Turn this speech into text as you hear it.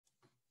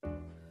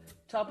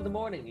Top of the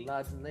morning,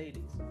 lads and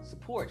ladies.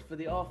 Support for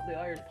the Off the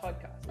Irish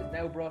podcast is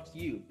now brought to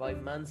you by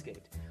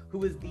Manscaped,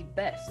 who is the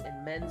best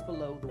in men's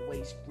below the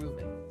waist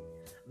grooming.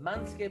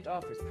 Manscaped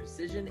offers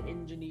precision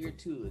engineered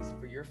tools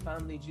for your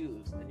family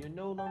jewels, and you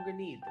no longer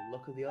need the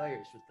look of the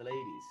Irish with the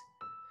ladies.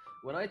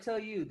 When I tell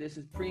you this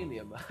is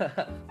premium,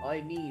 I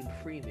mean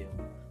premium.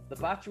 The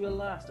battery will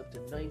last up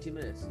to 90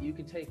 minutes, so you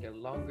can take a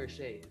longer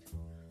shave.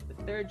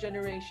 The third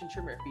generation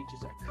trimmer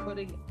features a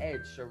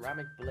cutting-edge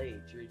ceramic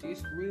blade to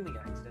reduce grooming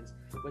accidents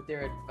with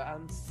their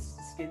advanced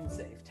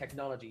skin-safe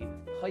technology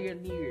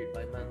pioneered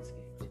by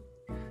Manscaped.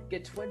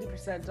 Get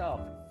 20% off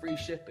and free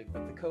shipping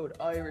with the code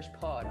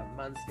IRISHPOD at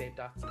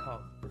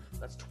manscaped.com.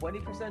 That's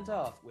 20%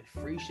 off with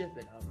free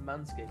shipping at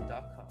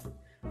manscaped.com.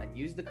 And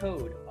use the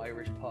code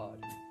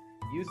IRISHPOD.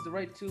 Use the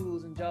right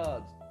tools and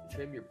jobs to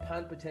trim your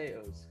pan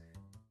potatoes.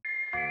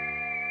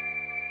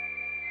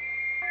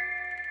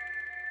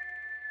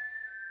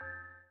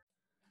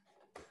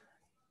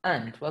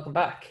 And welcome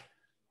back.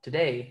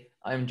 Today,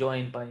 I'm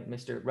joined by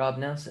Mr. Rob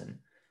Nelson.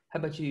 How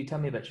about you? Tell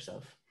me about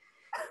yourself.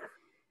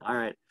 All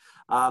right.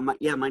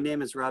 My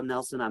name is Rob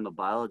Nelson. I'm a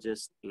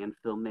biologist and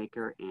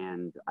filmmaker,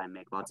 and I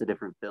make lots of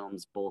different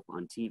films, both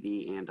on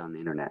TV and on the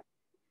internet.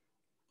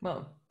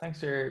 Well,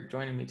 thanks for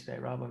joining me today,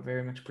 Rob. I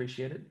very much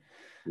appreciate it.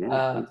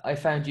 Yeah, I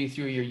found you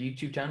through your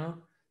YouTube channel,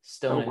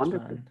 Stone Age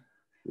Man.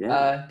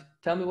 Yeah.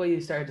 Tell me why you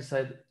decided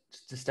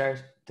to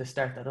start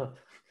that up.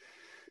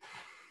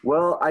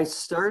 Well, I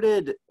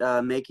started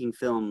making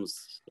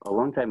films a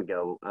long time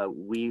ago.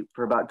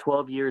 For about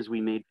 12 years, we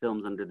made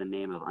films under the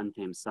name of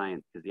Untamed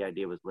Science, because the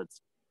idea was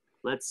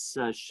let's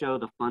show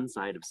the fun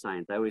side of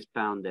science. I always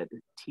found that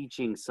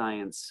teaching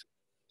science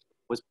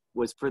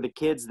was for the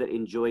kids that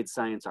enjoyed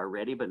science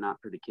already, but not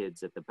for the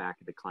kids at the back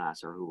of the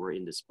class or who were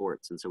into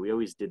sports. And so we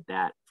always did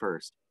that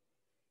first.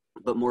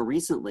 But more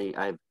recently,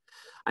 I've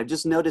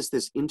just noticed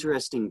this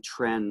interesting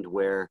trend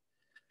where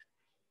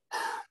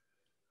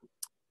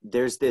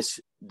there's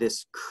this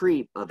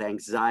creep of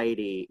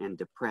anxiety and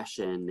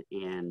depression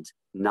and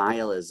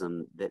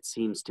nihilism that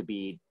seems to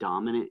be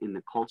dominant in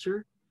the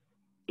culture.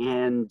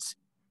 And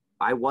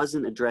I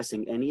wasn't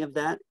addressing any of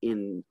that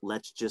in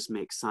let's just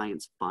make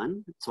science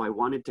fun. So I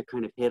wanted to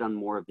kind of hit on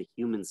more of the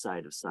human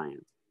side of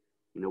science.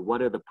 You know,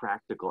 what are the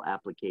practical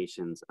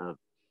applications of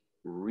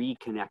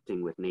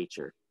reconnecting with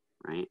nature,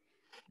 right?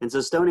 And so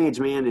Stone Age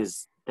Man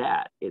is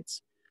that.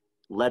 It's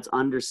let's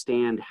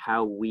understand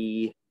how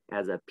we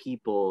as a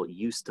people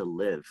used to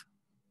live.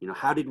 You know,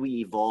 how did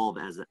we evolve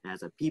as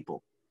a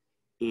people?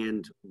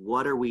 And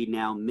what are we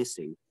now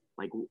missing?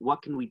 Like,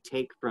 what can we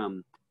take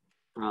from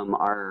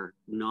our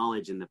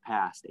knowledge in the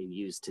past and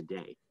use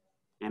today?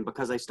 And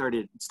because I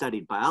studied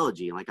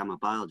biology, like I'm a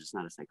biologist,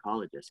 not a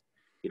psychologist,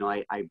 you know,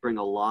 I bring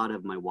a lot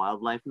of my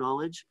wildlife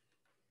knowledge,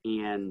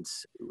 and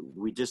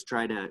we just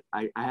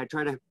I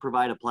try to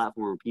provide a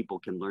platform where people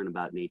can learn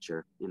about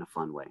nature in a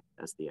fun way.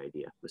 That's the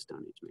idea with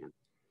Stone Age Man.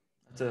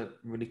 That's a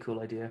really cool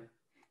idea,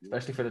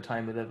 especially for the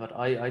time we live in.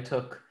 I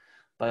took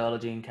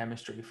biology and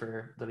chemistry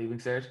for the Leaving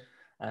Cert,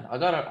 and I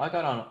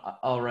got on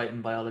all right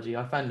in biology.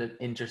 I found it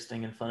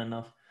interesting and fun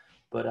enough,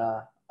 but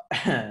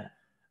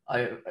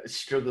I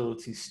struggle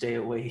to stay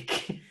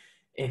awake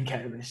in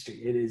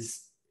chemistry. It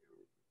is.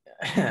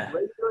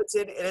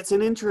 It's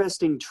an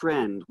interesting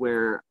trend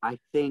where I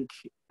think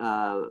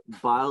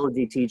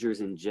biology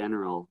teachers in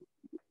general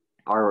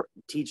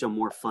teach a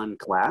more fun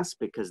class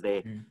because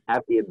they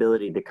have the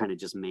ability to kind of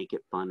just make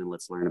it fun and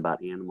let's learn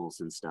about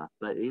animals and stuff.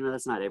 But, you know,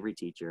 that's not every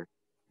teacher.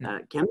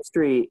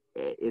 Chemistry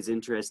is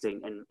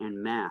interesting,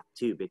 and math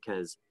too,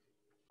 because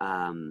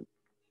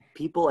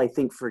people, I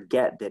think,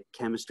 forget that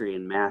chemistry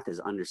and math is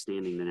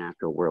understanding the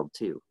natural world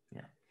too.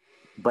 Yeah.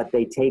 But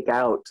they take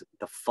out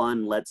the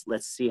fun, let's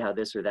see how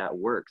this or that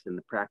works, and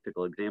the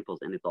practical examples,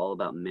 and it's all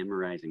about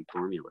memorizing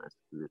formulas,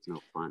 and it's no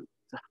fun.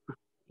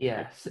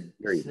 Yeah,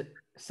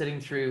 sitting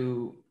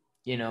through,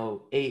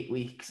 8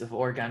 weeks of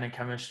organic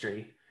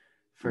chemistry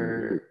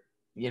for,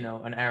 an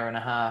hour and a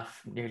half,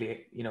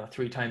 nearly,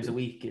 3 times a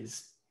week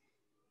is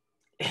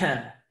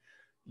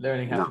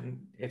learning how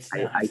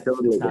I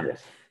totally get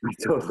it. I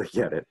totally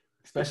get it.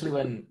 Especially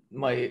when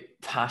my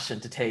passion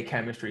to take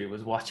chemistry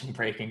was watching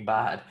Breaking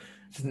Bad.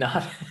 It's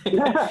not.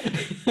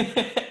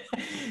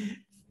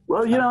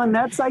 Well, and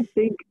that's, I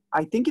think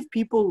if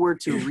people were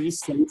to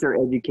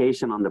recenter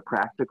education on the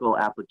practical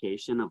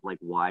application of like,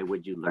 why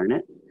would you learn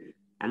it?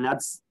 And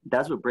that's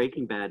what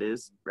Breaking Bad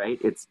is, right?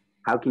 It's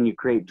how can you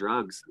create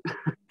drugs?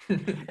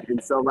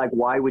 And so like,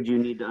 why would you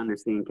need to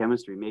understand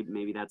chemistry?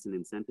 Maybe that's an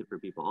incentive for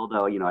people.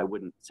 Although, I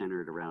wouldn't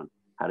center it around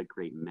how to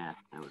create meth.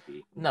 That would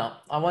be. No,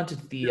 I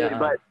wanted the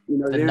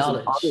there's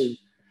knowledge. Other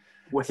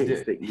ways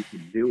that you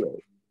can do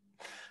it.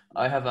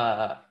 I have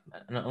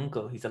an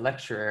uncle. He's a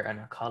lecturer in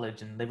a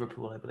college in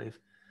Liverpool, I believe.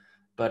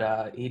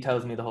 But he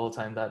tells me the whole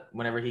time that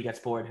whenever he gets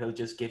bored, he'll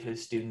just give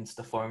his students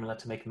the formula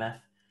to make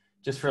meth,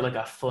 just for like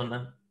a fun,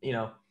 I'm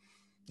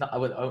not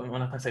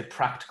going to say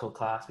practical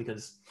class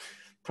because,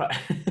 but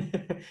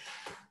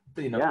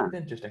it's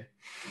interesting.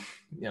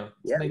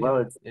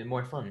 It's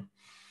more fun.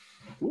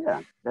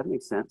 Yeah, that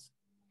makes sense.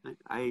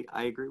 I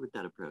agree with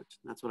that approach.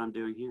 That's what I'm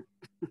doing here,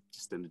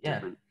 just in a Yeah.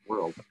 different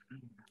world.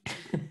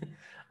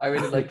 I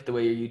really like the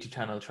way your YouTube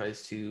channel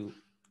tries to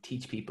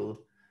teach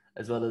people,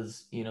 as well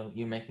as,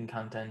 you making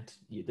content.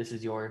 This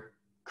is your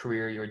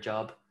career, your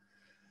job.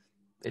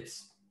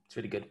 It's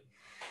really good.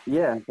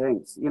 Yeah,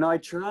 thanks. I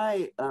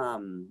try,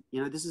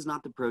 this is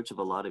not the approach of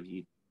a lot of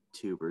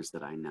YouTubers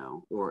that I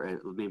know,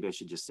 or maybe I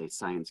should just say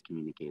science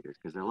communicators,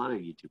 because there are a lot of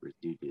YouTubers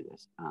do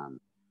this.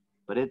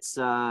 But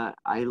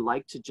I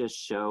like to just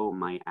show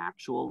my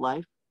actual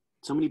life.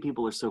 So many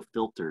people are so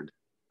filtered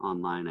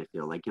online, I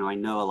feel like, I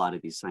know a lot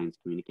of these science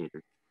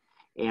communicators,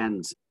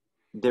 and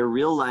their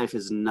real life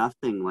is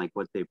nothing like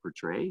what they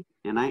portray.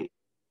 And I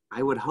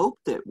would hope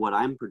that what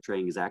I'm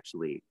portraying is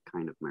actually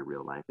kind of my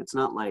real life. It's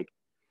not like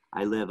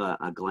I live a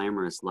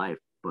glamorous life,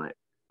 but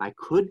I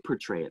could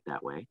portray it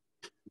that way.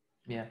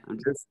 Yeah. I'm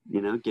just,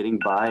 getting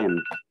by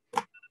and,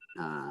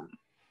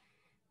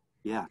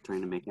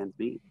 trying to make ends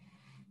meet.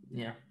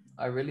 Yeah.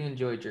 I really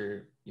enjoyed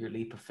your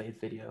leap of faith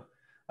video.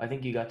 I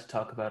think you got to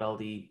talk about all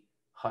the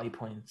high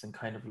points and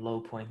kind of low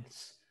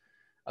points,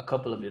 a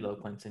couple of your low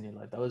points in your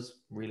life. That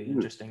was really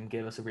interesting.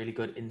 Gave us a really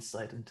good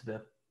insight into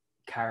the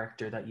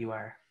character that you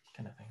are,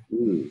 kind of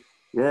thing.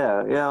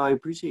 Yeah, I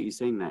appreciate you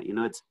saying that.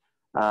 It's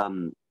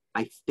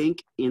I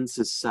think in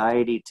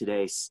society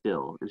today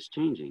still, it's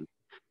changing.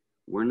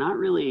 We're not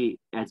really,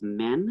 as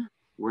men,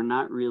 we're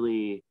not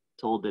really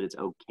told that it's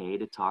okay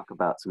to talk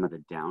about some of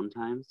the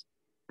downtimes.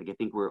 Like, I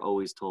think we're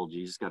always told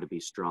you just got to be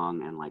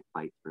strong and like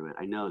fight through it.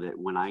 I know that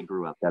when I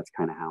grew up, that's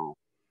kind of how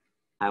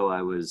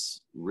I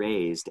was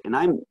raised, and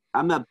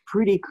I'm a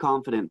pretty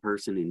confident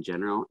person in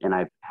general, and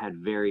I've had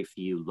very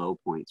few low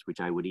points, which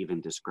I would even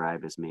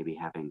describe as maybe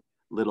having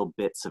little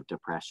bits of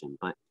depression.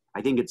 But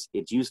I think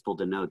it's useful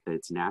to note that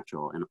it's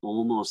natural, and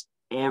almost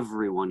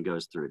everyone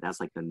goes through it. That's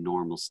like the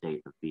normal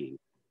state of being.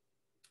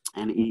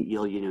 And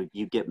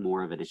you get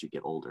more of it as you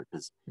get older,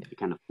 because it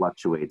kind of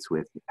fluctuates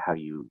with how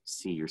you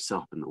see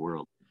yourself in the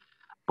world.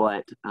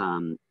 But,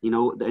 an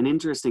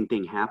interesting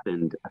thing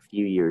happened a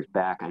few years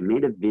back. I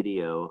made a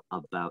video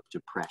about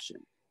depression,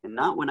 and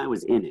not when I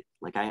was in it.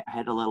 Like, I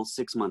had a little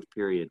 6-month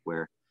period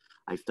where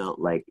I felt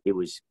like it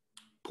was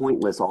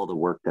pointless, all the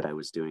work that I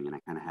was doing, and I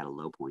kind of had a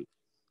low point.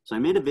 So I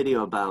made a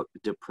video about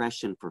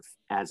depression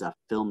as a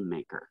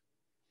filmmaker,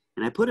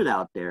 and I put it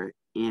out there,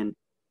 and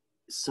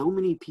so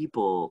many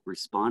people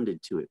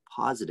responded to it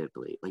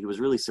positively. Like, it was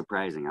really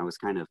surprising. I was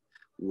kind of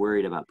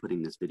worried about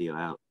putting this video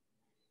out.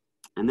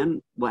 And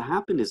then what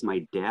happened is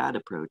my dad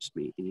approached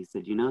me and he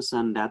said,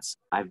 son,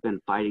 I've been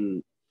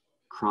fighting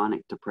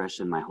chronic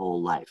depression my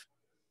whole life.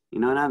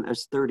 And I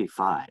was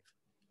 35.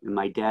 And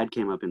my dad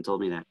came up and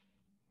told me that.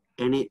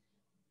 And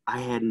I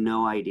had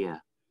no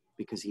idea,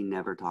 because he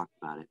never talked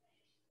about it,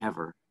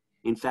 ever.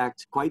 In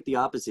fact, quite the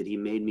opposite. He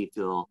made me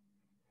feel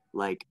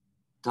like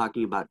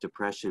talking about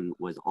depression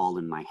was all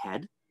in my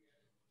head,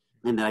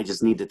 and that I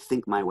just need to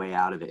think my way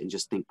out of it and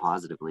just think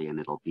positively, and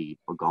it'll be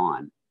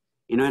gone.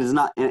 It's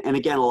not, and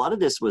again, a lot of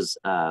this was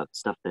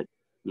stuff that,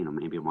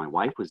 maybe my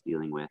wife was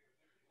dealing with.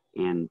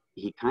 And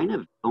he kind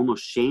of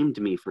almost shamed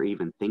me for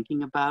even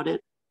thinking about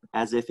it,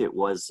 as if it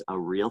was a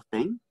real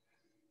thing.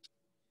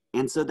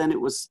 And so then it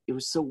was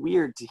so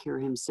weird to hear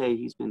him say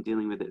he's been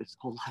dealing with it his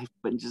whole life,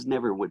 but just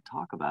never would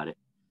talk about it.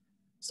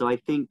 So I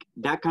think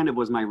that kind of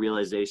was my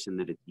realization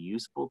that it's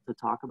useful to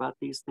talk about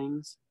these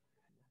things.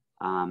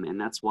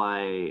 And that's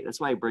why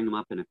I bring them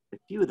up in a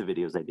few of the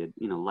videos I did,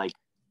 like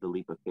the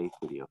Leap of Faith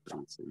video, for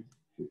instance.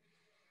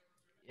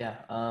 Yeah.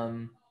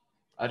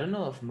 I don't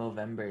know if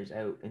Movember is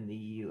out in the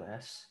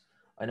US.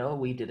 I know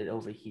we did it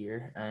over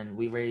here, and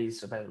we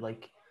raised about,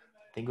 like,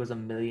 I think it was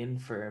 $1 million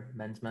for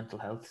men's mental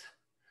health.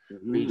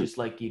 Where you just,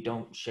 like, you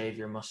don't shave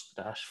your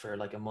mustache for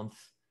like a month,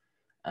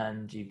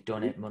 and you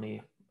donate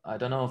money. I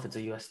don't know if it's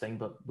a US thing,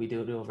 but we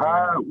do it over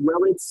here anyway.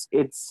 Well,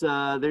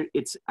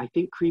 it's I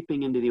think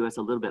creeping into the US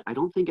a little bit. I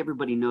don't think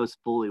everybody knows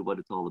fully what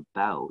it's all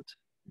about,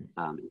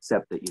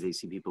 except that they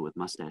see people with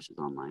mustaches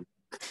online.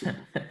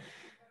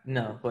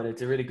 No, but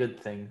it's a really good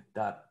thing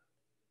that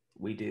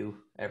we do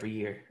every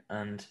year,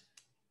 and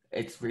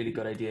it's a really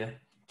good idea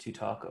to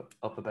talk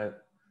up about,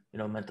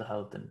 mental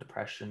health and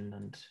depression,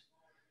 and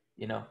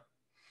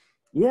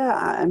Yeah,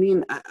 I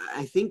mean,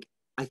 I think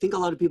a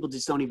lot of people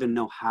just don't even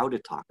know how to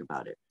talk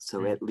about it.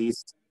 So at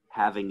least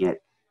having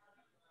it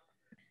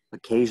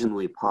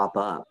occasionally pop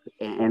up,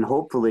 and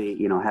hopefully,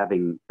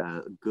 having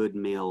good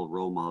male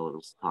role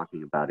models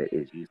talking about it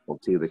is useful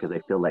too, because I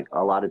feel like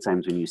a lot of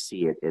times when you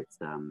see it, it's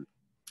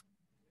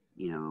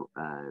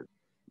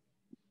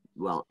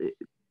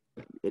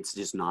it's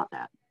just not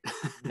that.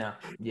 No,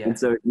 yeah. And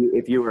so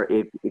if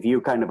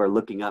you kind of are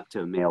looking up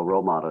to a male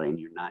role model and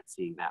you're not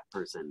seeing that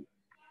person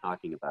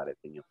talking about it,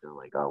 then you'll feel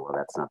like, oh, well,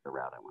 that's not the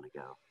route I want to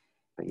go.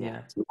 But yeah,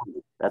 it's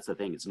normal. That's the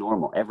thing. It's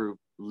normal.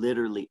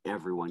 Literally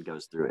everyone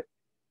goes through it.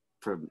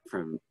 From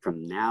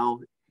now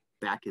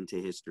back into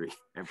history,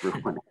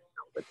 everyone has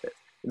dealt with it.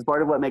 It's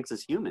part of what makes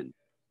us human.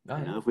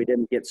 If we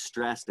didn't get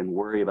stressed and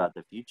worry about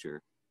the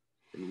future,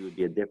 then we would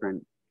be a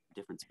different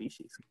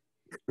species.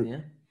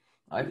 Yeah,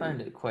 I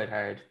find it quite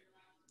hard.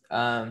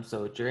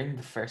 So during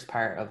the first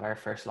part of our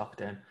first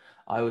lockdown,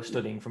 I was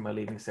studying for my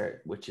leaving cert,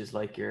 which is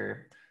like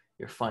your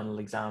final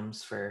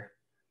exams for,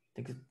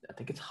 I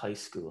think it's high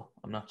school.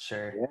 I'm not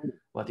sure Yeah.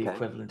 what the Okay.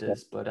 equivalent Yeah.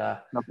 is, but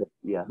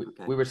Yeah.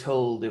 Okay. we were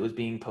told it was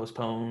being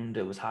postponed.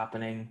 It was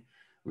happening.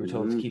 We were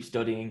told to Mhm. keep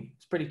studying.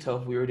 It's pretty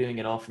tough. We were doing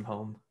it all from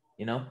home,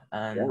 you know.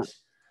 Yeah.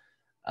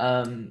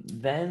 And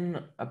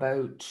then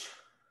about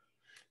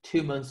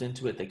 2 months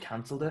into it, they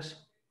cancelled it,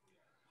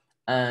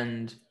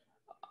 and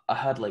I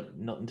had like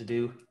nothing to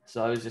do,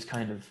 so I was just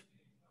kind of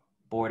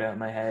bored out of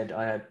my head.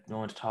 I had no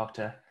one to talk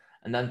to,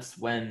 and that's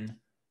when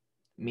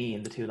me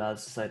and the two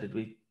lads decided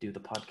we'd do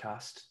the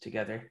podcast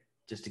together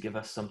just to give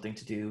us something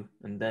to do.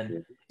 And then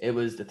Yeah. it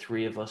was the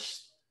three of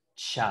us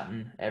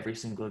chatting every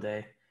single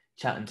day,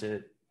 chatting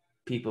to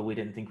people we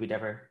didn't think we'd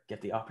ever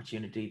get the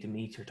opportunity to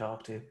meet or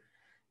talk to.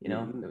 You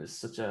know, Mhm. it was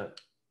such a,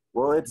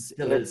 Well, it it's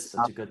still is it's a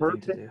such a good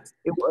thing to perfect.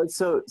 do. It was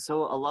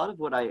so a lot of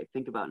what I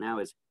think about now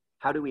is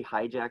how do we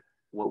hijack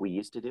what we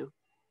used to do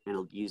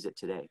and use it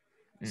today.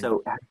 Mm.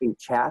 So having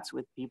chats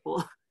with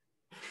people,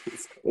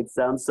 it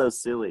sounds so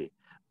silly,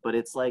 but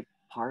it's like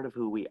part of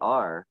who we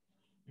are.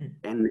 Mm.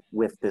 And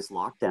with this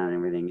lockdown and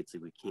everything, it's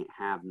like we can't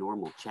have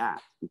normal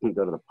chat. We can't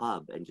go to the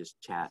pub and just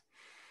chat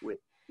with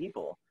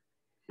people.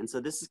 And so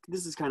this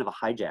is kind of a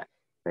hijack,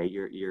 right?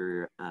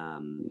 You're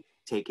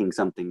taking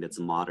something that's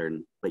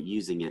modern but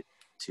using it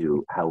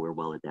to how we're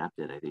well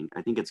adapted. I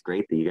think it's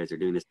great that you guys are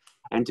doing this.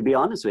 And to be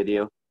honest with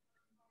you,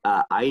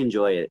 I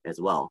enjoy it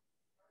as well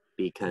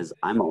because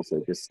I'm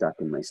also just stuck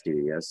in my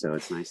studio. So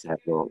it's nice to have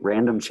little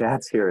random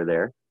chats here or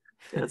there.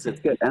 It's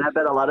good. And I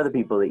bet a lot of the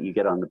people that you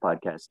get on the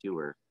podcast too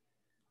are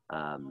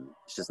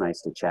it's just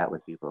nice to chat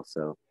with people.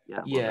 So yeah,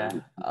 well Yeah,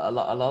 done. a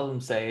lot of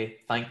them say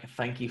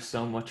thank you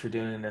so much for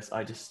doing this.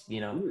 I just,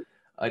 Ooh,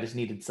 I just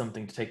needed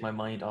something to take my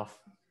mind off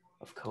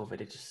of COVID.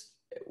 It just,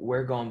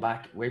 we're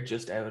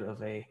just out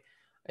of a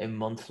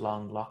month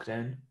long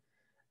lockdown,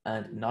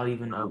 and not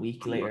even a wow.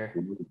 week later,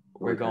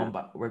 Holy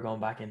crap. we're going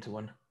back into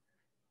one.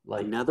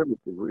 Like Another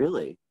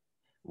really?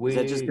 Is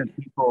that just we, that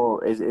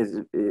people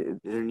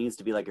there needs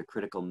to be like a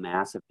critical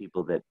mass of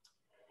people that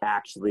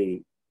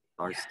actually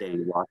are yeah.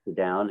 staying locked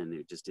down and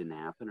it just didn't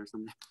happen or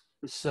something?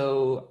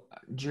 So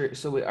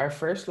our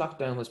first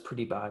lockdown was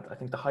pretty bad. I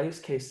think the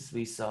highest cases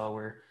we saw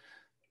were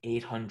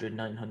 800,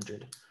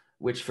 900,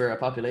 which for a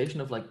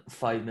population of like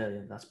 5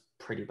 million, that's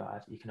pretty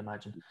bad, you can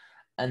imagine.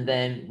 And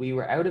then we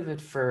were out of it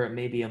for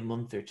maybe a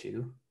month or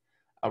two,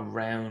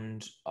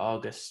 around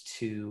August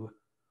to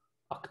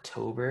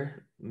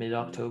October, mid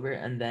October.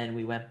 And then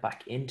we went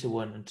back into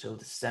one until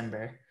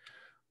December,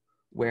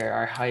 where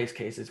our highest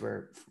cases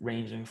were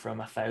ranging from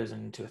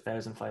 1,000 to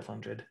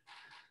 1,500.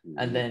 And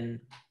Mm-hmm. then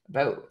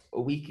about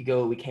a week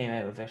ago, we came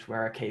out of it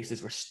where our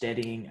cases were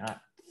steadying at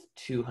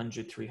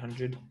 200,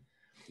 300.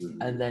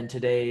 Mm-hmm. And then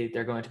today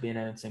they're going to be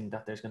announcing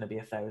that there's going to be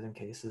 1,000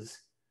 cases.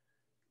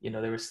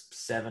 There was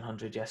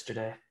 700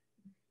 yesterday.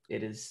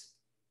 It is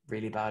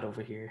really bad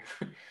over here.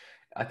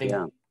 I think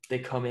Yeah. they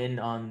come in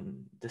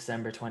on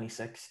December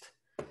 26th.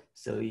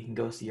 So you can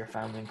go see your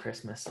family on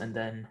Christmas, and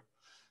then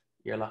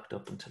you're locked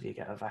up until you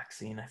get a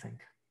vaccine, I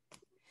think.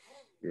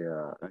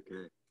 Yeah.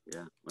 Okay.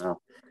 Yeah.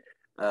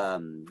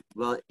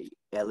 Well,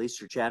 at least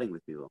you're chatting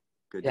with people.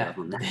 Good Yeah. job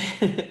on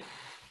that.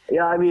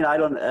 Yeah. I mean, I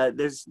don't,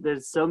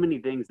 there's so many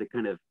things that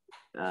kind of,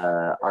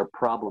 are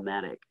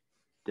problematic.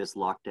 This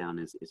lockdown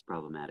is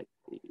problematic.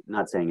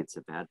 Not saying it's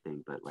a bad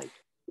thing, but like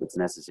it's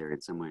necessary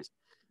in some ways.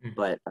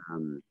 But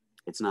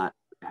it's not.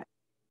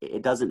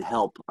 It doesn't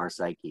help our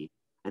psyche.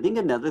 I think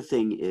another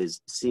thing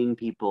is seeing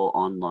people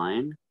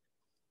online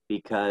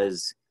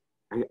because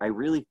I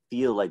really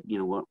feel like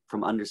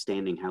from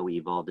understanding how we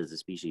evolved as a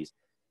species,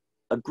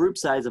 a group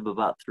size of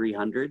about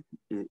 300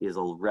 is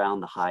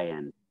around the high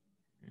end.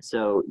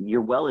 So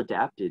you're well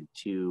adapted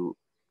to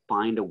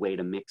find a way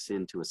to mix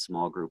into a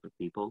small group of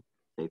people,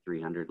 say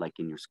 300, like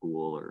in your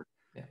school or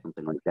Yeah.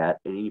 something like that,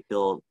 and you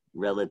feel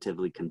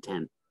relatively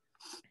content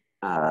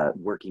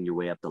working your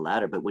way up the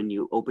ladder. But when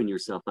you open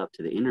yourself up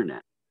to the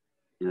internet,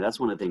 that's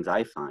one of the things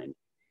I find.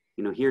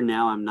 Here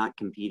now I'm not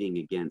competing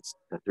against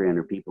the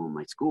 300 people in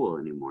my school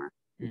anymore.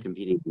 I'm Mm.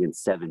 competing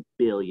against 7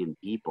 billion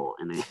people.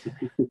 And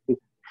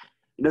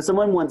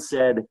someone once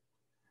said,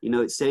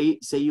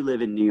 say you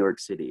live in New York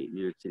City.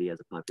 New York City has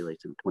a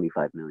population of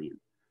 25 million.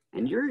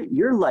 And Yeah.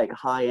 you're like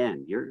high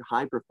end, you're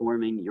high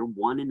performing, you're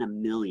one in a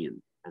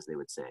million, as they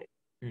would say.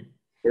 Mm.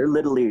 There are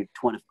literally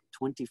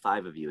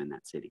 25 of you in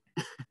that city.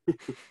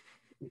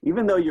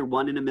 Even though you're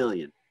one in a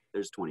million,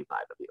 there's 25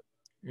 of you.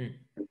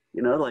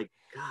 Like,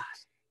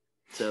 gosh.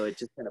 So it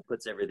just kind of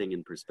puts everything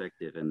in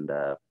perspective, and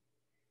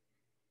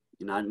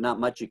not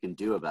much you can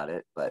do about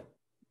it, but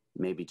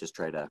maybe just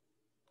try to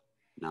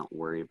not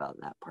worry about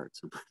that part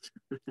so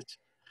much.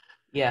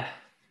 Yeah.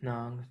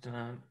 No,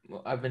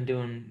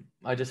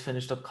 I just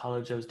finished up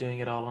college. I was doing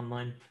it all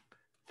online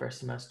first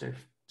semester.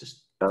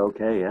 Just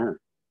Okay, yeah.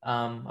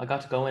 I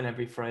got to go in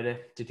every Friday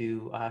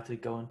I had to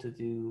go in to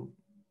do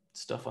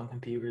stuff on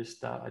computers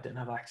that I didn't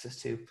have access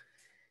to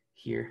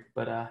here,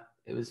 but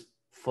it was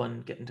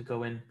fun getting to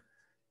go in,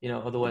 You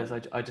know, otherwise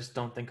I just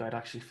don't think I'd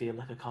actually feel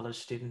like a college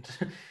student.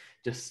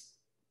 Just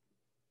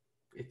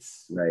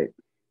it's Right.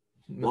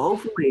 Well,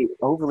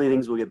 hopefully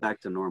things will get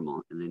back to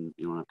normal, and then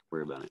you don't have to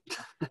worry about it.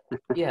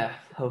 yeah,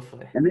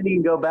 hopefully. And then you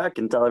can go back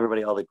and tell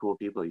everybody all the cool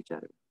people you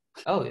chatted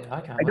with. Oh yeah, I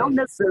can't I don't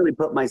wait. necessarily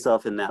put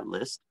myself in that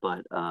list,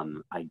 but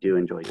I do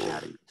enjoy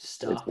chatting. It's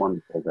Stop.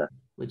 wonderful to.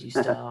 Would you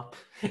stop?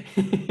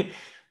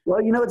 Well,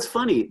 it's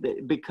funny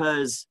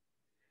because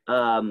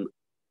um,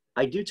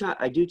 I do chat.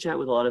 I do chat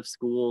with a lot of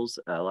schools,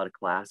 a lot of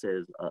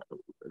classes.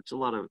 It's a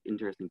lot of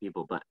interesting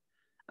people, but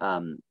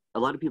a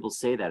lot of people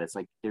say that it's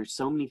like there's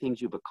so many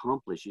things you've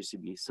accomplished. You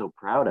should be so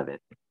proud of it.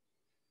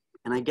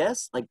 And I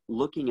guess like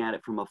looking at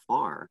it from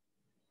afar,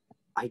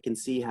 I can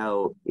see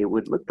how it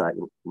would look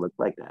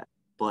like that.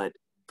 But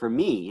for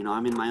me,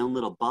 I'm in my own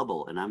little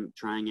bubble, and I'm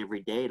trying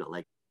every day to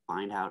like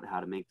find out how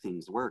to make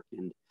things work.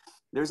 And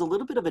there's a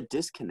little bit of a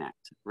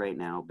disconnect right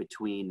now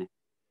between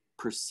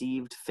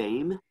perceived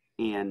fame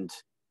and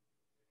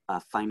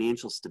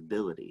financial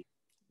stability.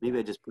 Maybe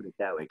I just put it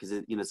that way because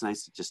it's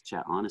nice to just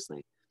chat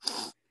honestly.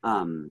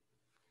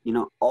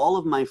 All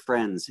of my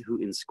friends who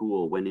in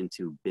school went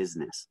into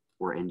business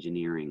or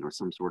engineering or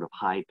some sort of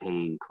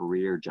high-paying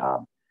career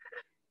job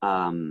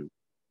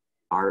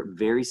are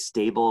very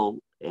stable,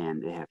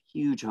 and they have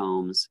huge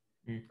homes.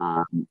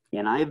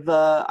 And I've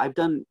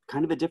done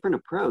kind of a different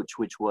approach,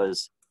 which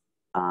was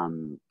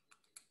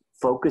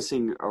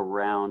focusing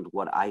around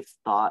what I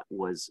thought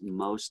was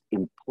most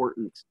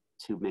important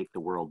to make the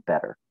world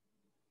better.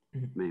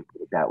 Maybe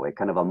put it that way,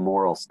 kind of a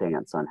moral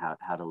stance on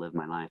how to live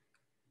my life.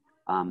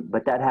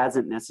 But that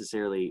hasn't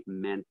necessarily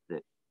meant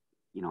that,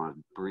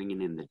 I'm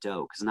bringing in the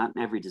dough, because not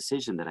every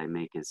decision that I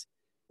make is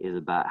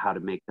about how to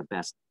make the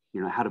best,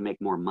 how to make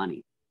more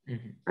money,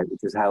 right?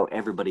 Which is how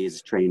everybody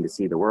is trained to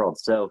see the world.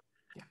 So,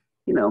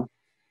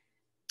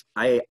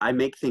 I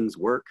make things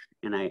work,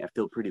 and I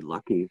feel pretty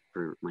lucky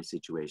for my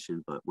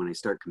situation. But when I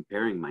start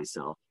comparing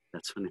myself,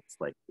 that's when it's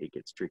like, it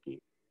gets tricky,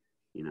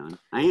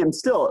 I am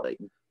still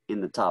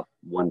in the top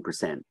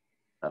 1%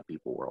 of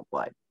people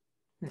worldwide.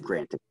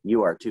 Granted,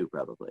 you are too,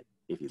 probably,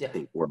 if you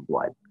think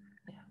worldwide,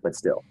 but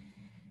still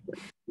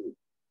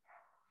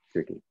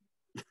tricky.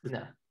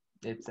 No,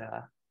 it's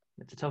a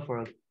tough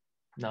world.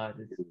 No,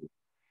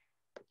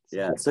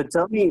 Yeah. So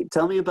tell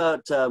me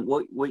about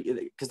what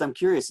because I'm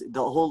curious,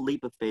 the whole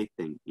leap of faith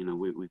thing.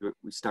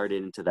 We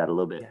started into that a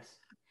little bit. Yes.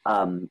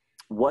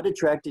 What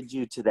attracted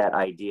you to that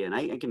idea? And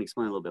I can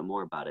explain a little bit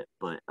more about it,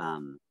 but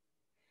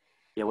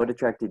what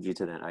attracted you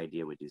to that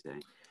idea? Would you say?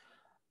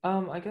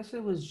 I guess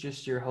it was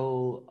just your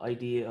whole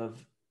idea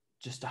of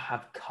just to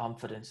have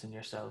confidence in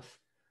yourself,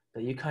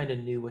 that you kind of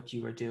knew what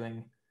you were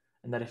doing,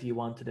 and that if you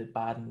wanted it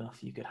bad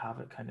enough, you could have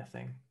it, kind of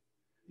thing.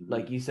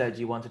 Like you said,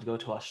 you wanted to go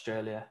to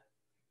Australia.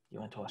 You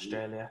went to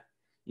Australia.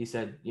 You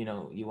said,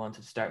 you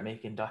wanted to start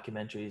making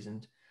documentaries,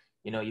 and,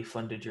 you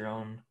funded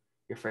your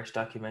first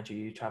documentary.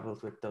 You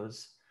traveled with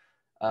those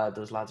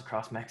lads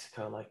across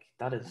Mexico. Like,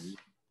 that is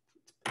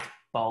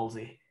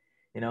ballsy,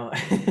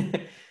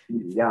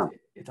 Yeah.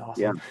 It's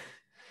awesome.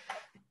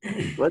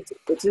 Well,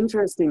 it's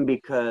interesting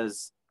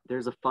because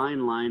there's a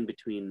fine line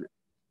between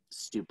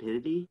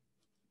stupidity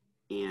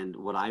and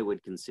what I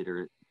would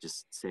consider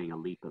just saying a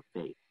leap of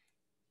faith,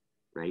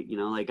 right?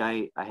 Like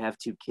I have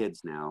two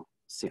kids now,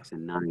 6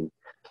 and 9,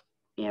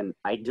 and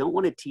I don't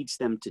want to teach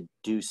them to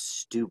do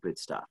stupid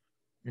stuff,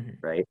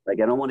 right?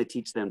 Like I don't want to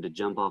teach them to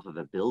jump off of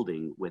a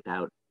building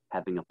without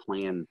having a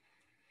plan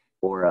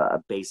or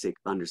a basic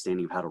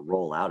understanding of how to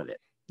roll out of it.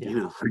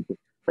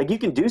 Like you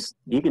can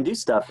do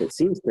stuff that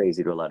seems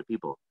crazy to a lot of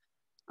people,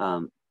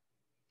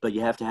 but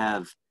you have to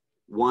have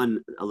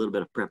a little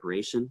bit of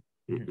preparation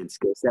and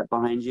skill set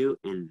behind you,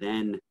 and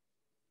then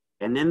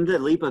the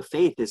leap of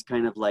faith is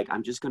kind of like,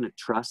 I'm just going to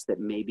trust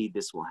that maybe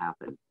this will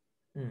happen.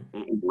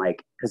 And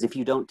like, because if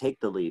you don't take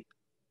the leap,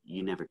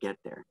 you never get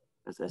there.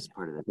 That's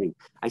part of the thing.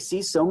 I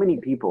see so many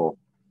people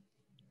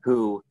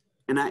who,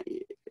 and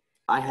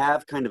I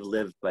have kind of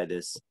lived by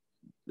the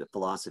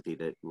philosophy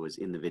that was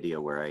in the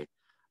video where I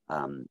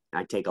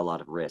take a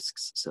lot of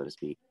risks, so to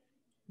speak.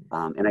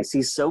 And I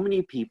see so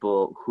many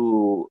people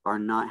who are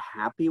not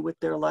happy with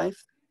their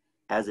life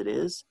as it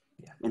is.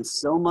 Yeah. And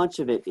so much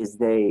of it is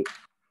they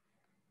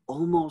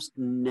almost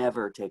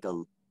never take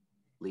a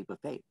leap of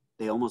faith.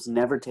 They almost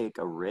never take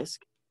a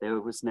risk. They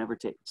almost never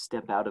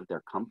step out of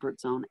their comfort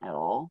zone at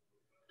all.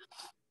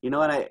 And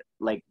I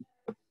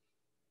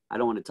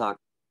don't want to talk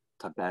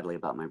badly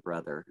about my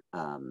brother,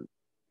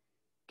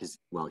 because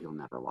he'll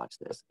never watch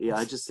this. Yeah,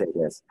 I just say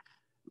this.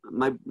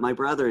 My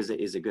brother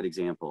is a good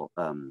example.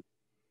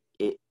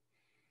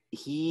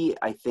 He,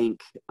 I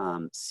think,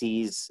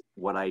 sees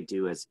what I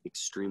do as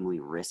extremely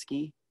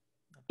risky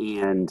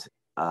and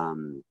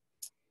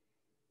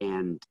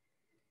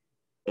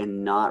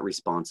not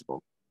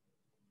responsible.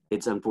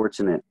 It's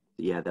unfortunate,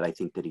 that I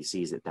think that he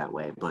sees it that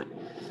way. But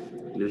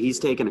he's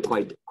taken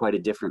quite a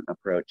different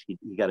approach. He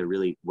got a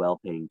really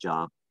well-paying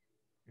job,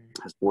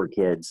 has 4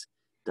 kids,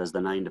 does the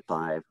 9 to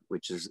 5,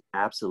 which is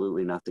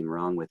absolutely nothing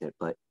wrong with it.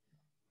 But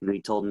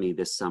he told me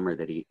this summer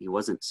that he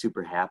wasn't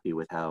super happy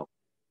with how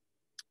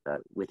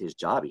with his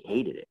job. He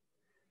hated it.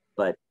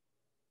 but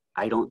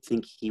I don't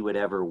think he would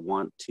ever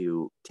want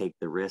to take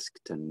the risk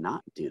to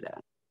not do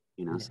that,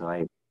 you know. Yeah.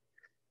 So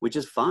which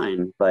is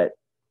fine, but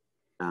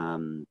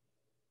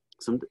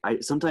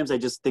sometimes I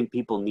just think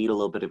people need a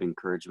little bit of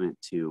encouragement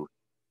to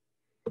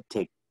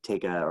take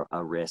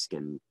a risk,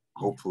 and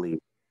hopefully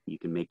you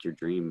can make your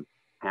dream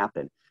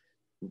happen,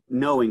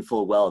 knowing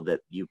full well that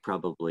you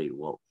probably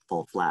will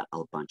fall flat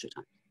a bunch of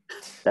times.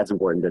 That's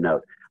important to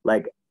note.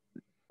 Like,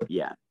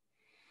 yeah.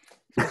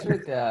 Especially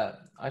like,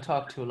 I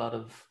talk to a lot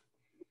of,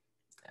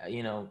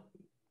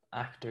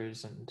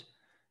 actors and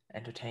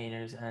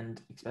entertainers,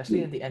 and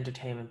especially in the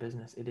entertainment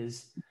business,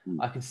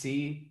 I can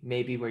see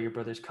maybe where your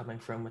brother's coming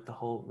from with the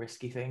whole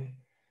risky thing,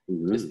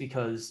 just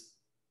because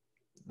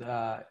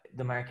the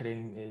market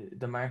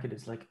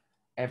is like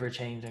ever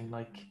changing.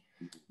 Like,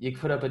 you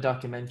put up a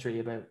documentary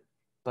about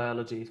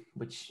biology,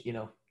 which,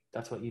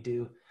 that's what you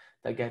do,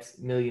 that gets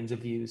millions of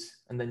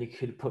views, and then you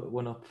could put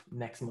one up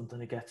next month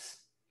and it gets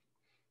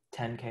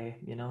 10K.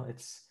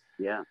 It's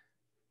Yeah.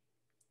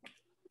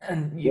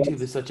 And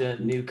YouTube is such a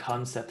new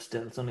concept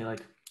still. It's only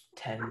like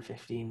 10,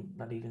 15,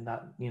 not even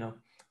that,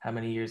 how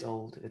many years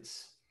old.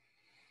 It's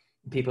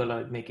people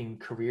are making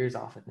careers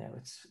off it now.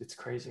 It's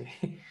crazy.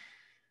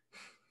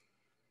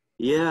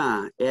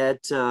 Yeah.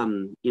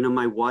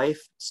 My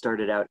wife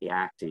started out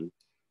acting.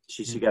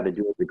 She got a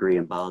dual degree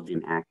in biology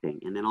and acting,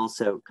 and then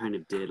also kind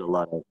of did a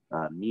lot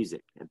of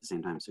music at the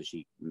same time. So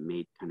she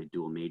made kind of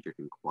dual majored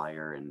in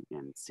choir and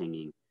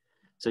singing.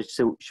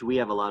 So we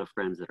have a lot of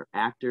friends that are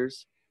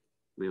actors.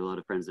 We have a lot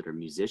of friends that are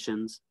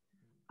musicians.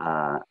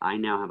 I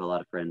now have a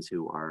lot of friends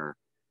who are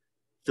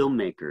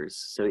filmmakers.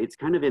 So it's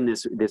kind of in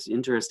this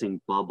interesting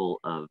bubble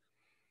of,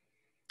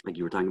 like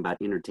you were talking about,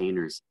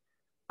 entertainers.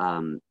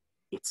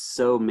 It's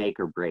so make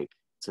or break.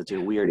 Such a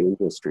weird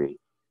industry.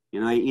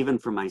 Even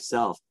for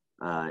myself,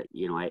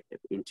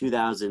 in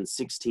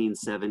 2016,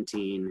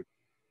 17,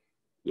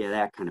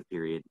 that kind of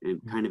period,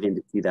 and kind of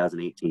into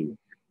 2018,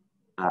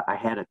 I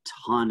had a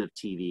ton of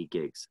TV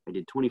gigs. I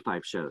did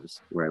 25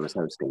 shows where I was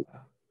hosting.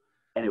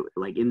 And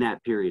like in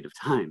that period of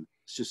time,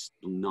 it's just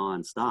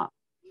nonstop.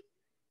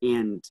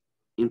 And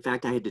in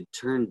fact, I had to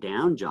turn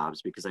down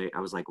jobs because I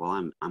was like, well,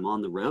 I'm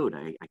on the road.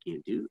 I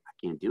can't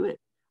do it.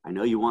 I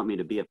know you want me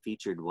to be a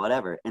featured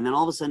whatever. And then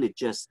all of a sudden it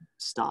just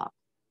stopped.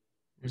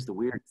 It was the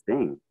weirdest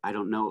thing. I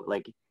don't know,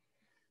 like,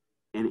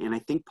 and I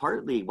think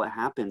partly what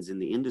happens in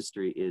the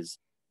industry is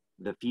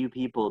the few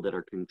people that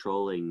are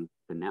controlling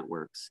the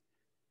networks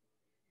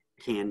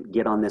can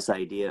get on this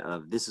idea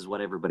of this is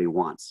what everybody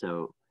wants.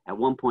 So at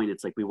one point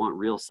it's like, we want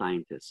real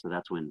scientists. So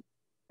that's when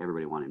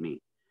everybody wanted me.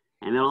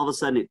 And then all of a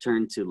sudden it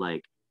turned to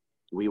like,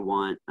 we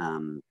want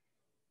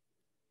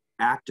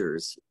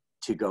actors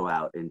to go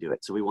out and do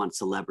it. So we want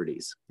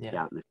celebrities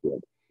out in the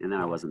field. And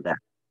then I wasn't that.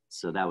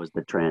 So that was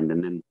the trend.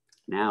 And then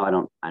now I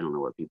don't know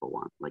what people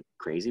want. Like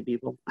crazy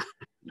people.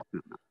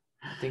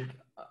 I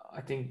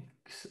think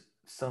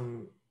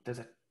do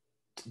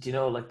you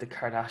know, like the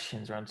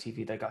Kardashians are on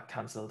TV, they got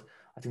cancelled.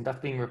 I think that's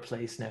being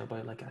replaced now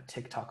by like a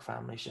TikTok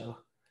family show.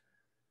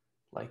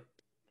 Like,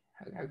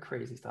 how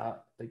crazy is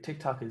that? Like,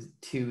 TikTok is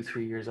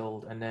 2-3 years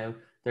old, and now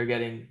they're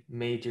getting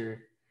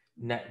major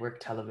network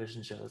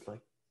television shows.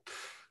 Like,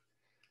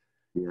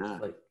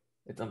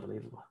 it's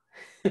unbelievable.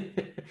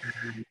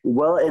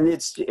 Well, and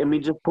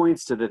just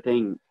points to the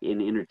thing in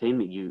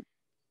entertainment.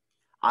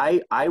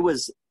 I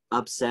was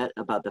upset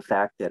about the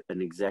fact that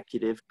an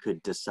executive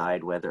could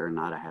decide whether or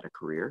not I had a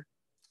career.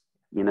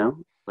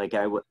 Like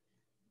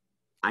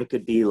I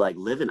could be like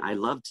living. I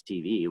loved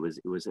TV. It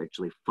was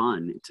actually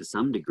fun to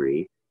some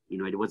degree.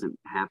 I wasn't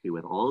happy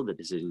with all of the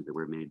decisions that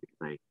were made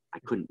because I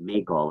couldn't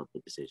make all of the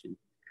decisions.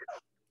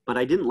 But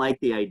I didn't like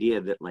the idea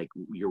that like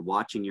you're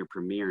watching your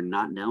premiere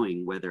not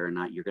knowing whether or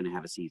not you're going to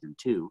have a season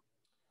 2.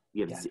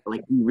 You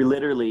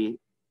literally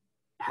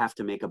have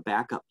to make a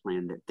backup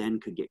plan that then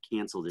could get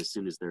canceled as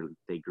soon as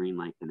they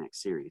greenlight the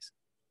next series.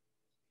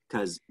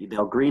 Because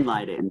they'll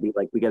greenlight it and be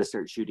like, we got to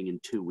start shooting in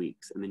 2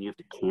 weeks, and then you have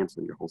to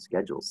cancel your whole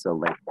schedule. So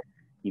like,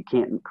 you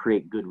can't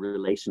create good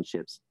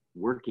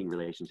working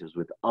relationships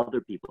with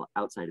other people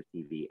outside of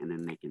TV, and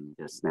then they can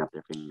just snap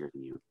their fingers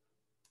at you.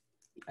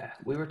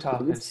 We were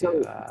talking it's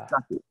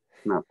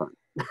not fun.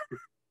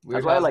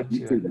 That's why I like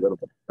YouTube a little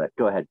bit. But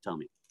go ahead, tell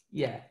me.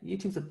 Yeah,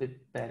 YouTube's a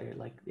bit better,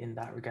 like in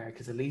that regard,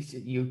 because at least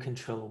you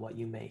control what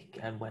you make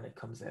and when it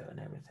comes out and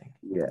everything.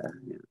 Yeah.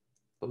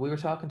 But we were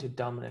talking to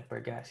Dominic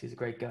Burgess. He's a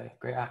great guy,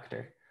 great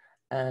actor,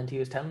 and he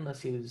was telling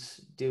us he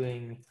was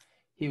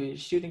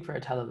shooting for a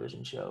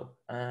television show,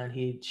 and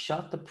he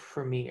shot the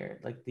premiere,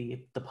 like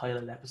the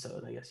pilot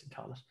episode, I guess you'd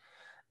call it,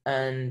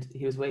 and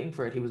he was waiting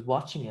for it. He was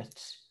watching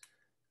it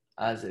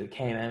as it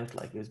came out,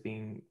 like it was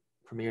being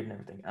premiered and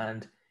everything,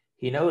 and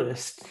he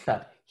noticed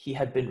that he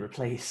had been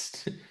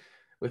replaced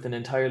with an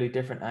entirely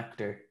different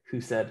actor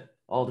who said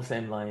all the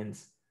same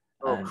lines.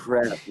 Oh,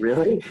 crap,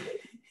 really?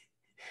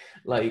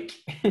 Like,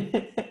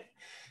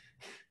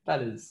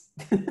 that is,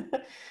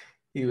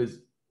 he was,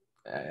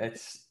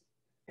 it's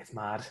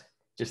mad.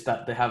 Just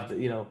that they have,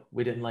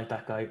 we didn't like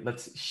that guy.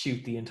 Let's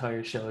shoot the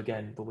entire show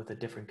again, but with a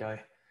different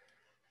guy.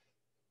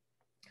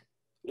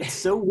 It's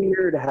so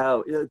weird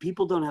how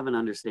people don't have an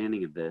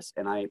understanding of this.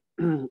 And I,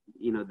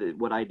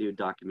 what I do,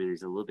 documentaries,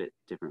 is a little bit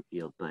different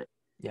field, but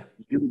Yeah.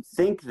 you would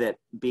think that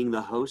being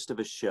the host of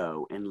a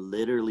show and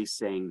literally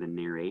saying the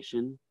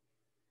narration,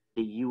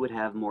 that you would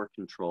have more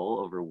control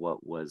over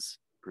what was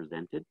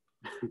presented.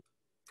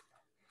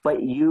 But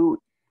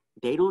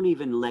they don't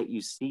even let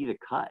you see the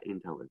cut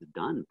until it's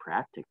done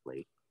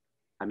practically.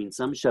 I mean,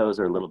 some shows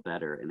are a little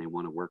better and they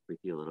want to work with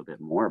you a little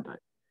bit more, but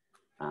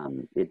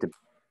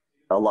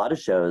a lot of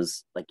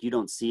shows, like, you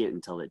don't see it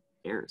until it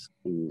airs,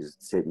 and you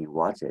just sit and you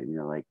watch it, and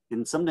you're like,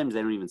 and sometimes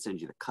they don't even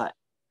send you the cut.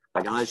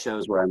 Like, a lot of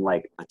shows where I'm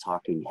like a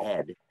talking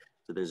head.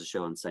 So there's a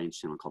show on Science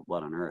Channel called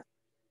Blood on Earth.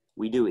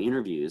 We do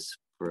interviews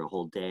for a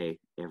whole day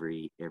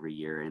every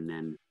year, and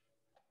then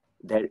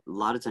a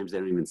lot of times they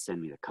don't even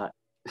send me the cut.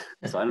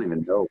 So I don't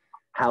even know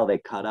how they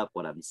cut up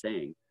what I'm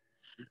saying.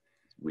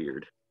 It's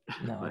weird.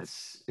 No, But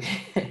it's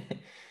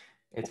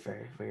it's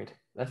very weird.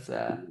 Let's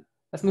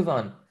move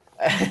on,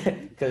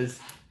 because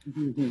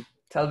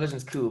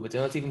television's cool, but you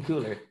know what's even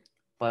cooler?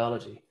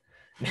 Biology.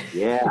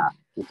 yeah,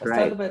 that's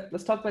right.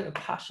 Let's talk about your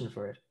passion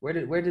for it.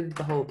 Where did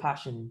the whole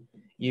passion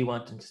you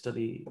wanting to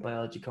study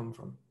biology come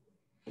from?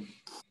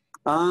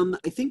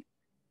 I think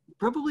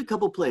probably a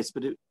couple places,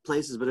 but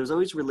it was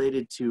always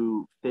related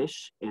to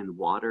fish and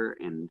water,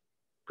 and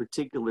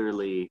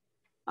particularly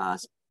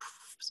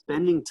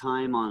spending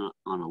time on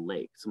a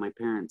lake. So my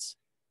parents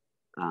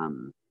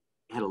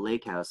had a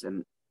lake house,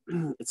 and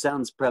it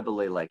sounds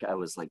probably like I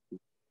was like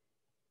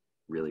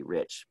really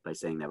rich by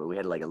saying that, but we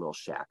had like a little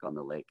shack on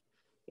the lake,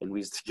 and we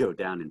used to go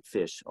down and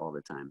fish all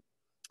the time.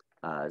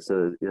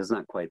 So it was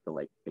not quite the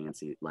like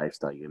fancy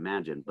lifestyle you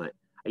imagine, but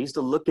I used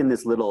to look in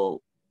this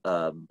little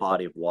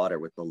body of water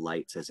with the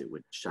lights as it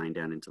would shine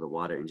down into the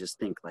water, and just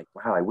think like,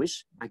 wow, I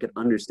wish I could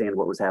understand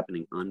what was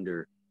happening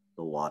under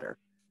the water,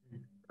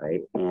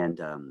 right? And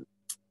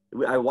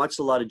I watched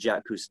a lot of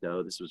Jacques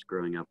Cousteau. This was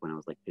growing up when I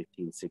was like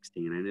 15,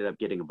 16. I ended up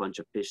getting a bunch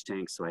of fish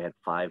tanks, so I had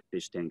 5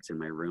 fish tanks in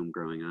my room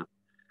growing up,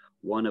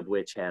 one of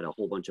which had a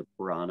whole bunch of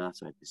piranha.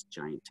 So I had this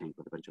giant tank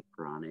with a bunch of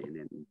piranha in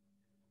it. And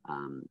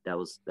that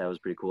was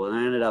pretty cool. And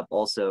I ended up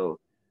also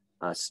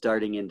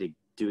starting into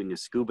doing a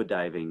scuba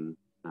diving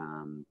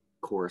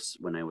course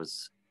when I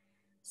was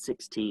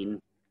 16.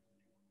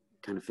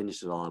 Kind of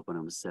finished it all up when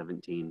I was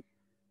 17.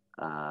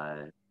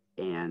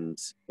 And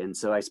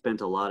so I spent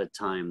a lot of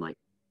time like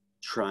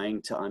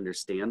trying to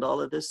understand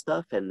all of this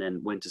stuff, and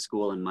then went to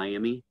school in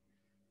Miami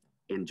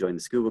and joined the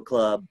scuba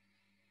club.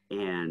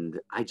 And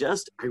I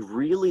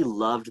really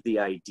loved the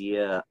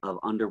idea of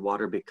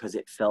underwater because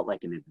it felt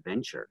like an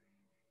adventure.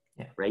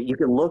 Yeah. Right? You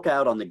can look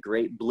out on the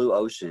great blue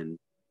ocean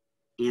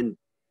and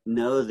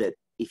know that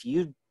if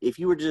you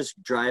were to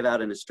just drive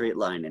out in a straight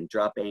line and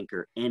drop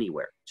anchor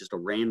anywhere, just a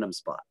random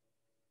spot,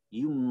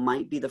 you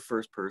might be the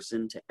first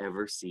person to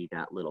ever see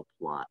that little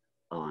plot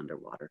of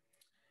underwater.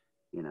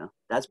 You know,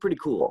 that's pretty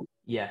cool.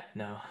 Yeah,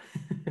 no.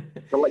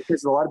 But like,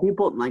 there's a lot of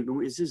people like,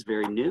 this is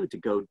very new to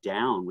go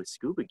down with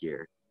scuba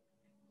gear.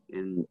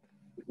 And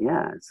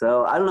yeah,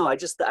 so I don't know. I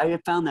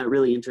found that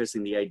really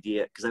interesting, the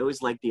idea, because I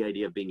always liked the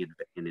idea of being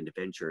an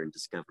adventure and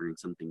discovering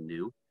something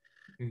new.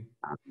 Mm.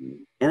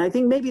 And I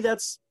think maybe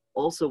that's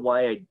also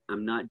why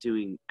I'm not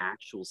doing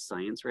actual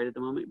science right at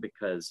the moment,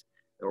 because,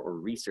 or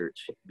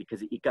research,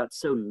 because it got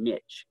so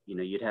niche. You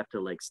know, you'd have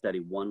to like study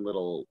one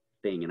little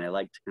thing, and I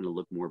like to kind of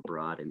look more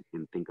broad and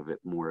think of it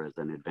more as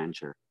an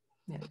adventure.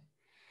 Yeah.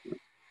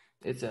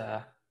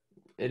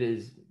 It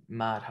is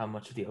mad how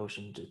much of the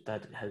ocean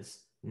that has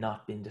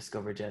not been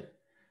discovered yet.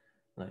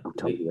 Like,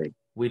 Totally.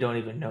 we don't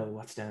even know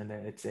what's down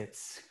there.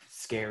 It's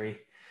scary.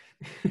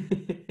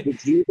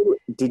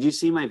 Did you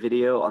see my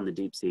video on the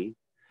deep sea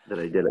that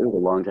I did? It was a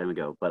long time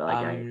ago, but like,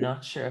 I'm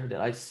not sure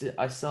if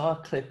I saw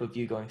a clip of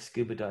you going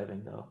scuba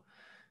diving though.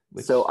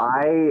 So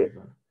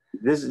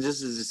this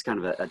is just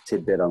kind of a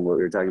tidbit on what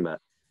we were talking about.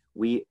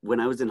 When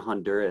I was in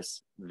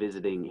Honduras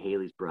visiting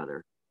Haley's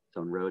brother,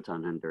 so in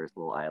Roatan, Honduras, a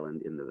little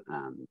island in the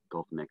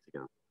Gulf of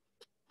Mexico,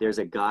 there's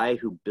a guy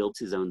who built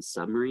his own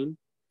submarine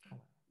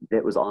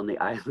that was on the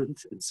island.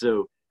 And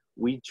so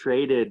we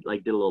traded,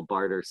 like, did a little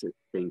barter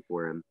thing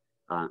for him.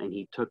 And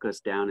he took us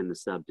down in the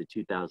sub to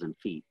 2,000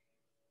 feet.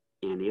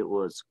 And it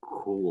was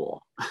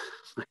cool.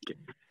 Like,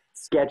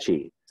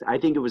 sketchy. I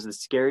think it was the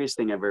scariest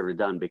thing I've ever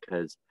done,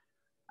 because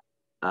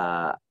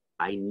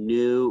I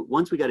knew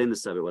once we got in the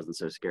sub, it wasn't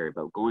so scary.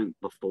 But going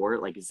before,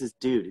 like, it's this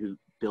dude who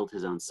built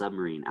his own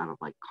submarine out of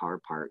like car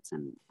parts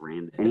and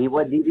he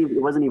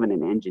wasn't even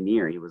an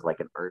engineer. He was like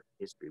an art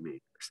history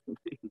major or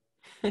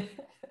something.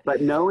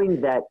 But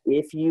knowing that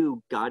if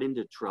you got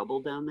into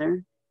trouble down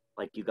there,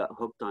 like you got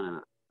hooked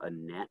on a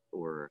net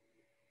or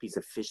a piece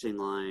of fishing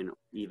line,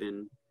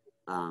 even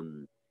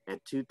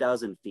at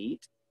 2,000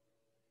 feet,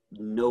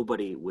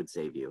 nobody would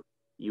save you.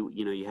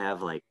 You know, you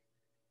have like,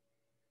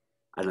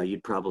 I don't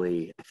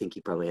know, I think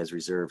he probably has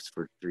reserves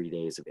for 3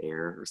 days of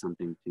air or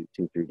something,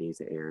 3 days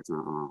of air. It's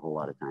not a whole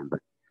lot of time, but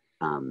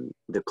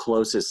the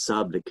closest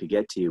sub that could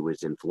get to you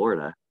was in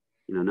Florida.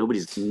 You know, nobody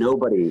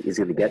is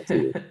going to get to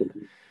you.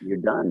 You're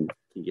done.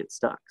 You get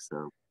stuck.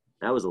 So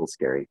that was a little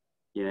scary.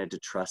 You had to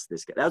trust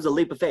this guy. That was a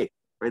leap of faith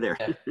right there.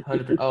 Yeah,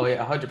 100%. Oh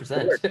yeah,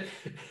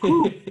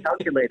 100%.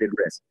 Calculated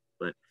risk,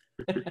 but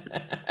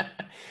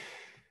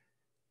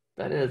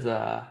That is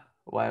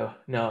wow.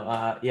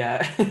 No,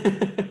 yeah.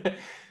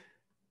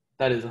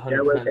 That is yeah,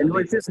 100% a and it was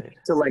leap of just faith.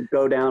 to like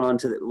go down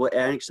onto the. Well,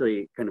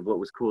 actually, kind of what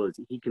was cool is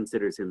he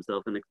considers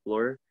himself an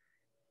explorer,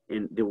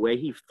 and the way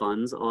he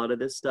funds a lot of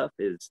this stuff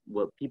is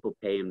what people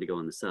pay him to go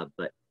on the sub.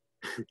 But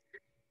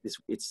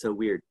it's so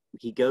weird.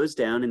 He goes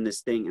down in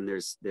this thing, and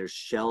there's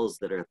shells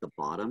that are at the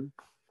bottom.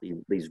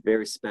 These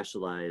very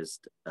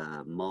specialized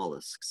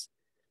mollusks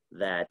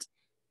that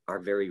are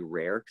very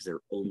rare because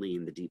they're only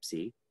in the deep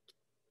sea.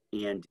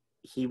 And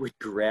he would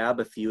grab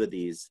a few of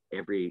these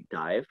every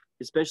dive,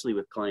 especially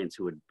with clients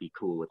who would be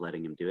cool with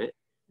letting him do it.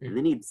 And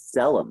then he'd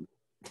sell them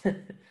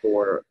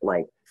for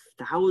like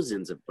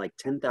thousands of like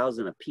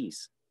 10,000 a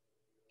piece.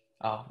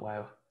 Oh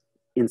wow.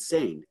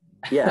 Insane.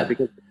 Yeah,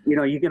 because you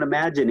know, you can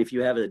imagine if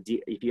you have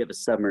a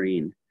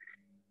submarine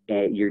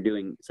and you're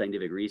doing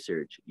scientific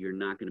research, you're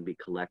not going to be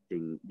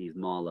collecting these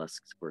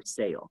mollusks for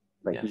sale.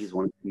 Like Yes. he's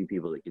one of the few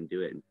people that can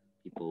do it, and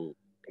people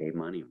pay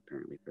money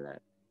apparently for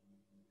that.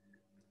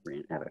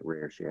 Have a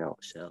rare shell.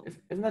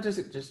 Isn't that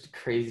just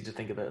crazy to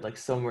think about? Like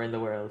somewhere in the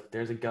world,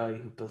 there's a guy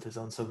who built his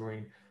own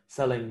submarine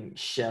selling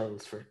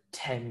shells for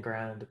 10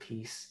 grand a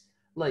piece.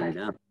 Like, I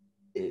know.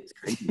 It's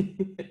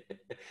crazy.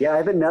 Yeah, I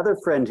have another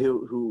friend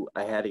who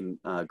I had in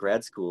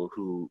grad school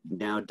who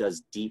now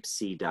does deep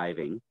sea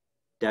diving,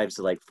 dives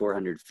to like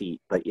 400 feet,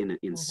 but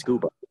in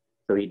scuba.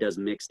 So he does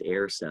mixed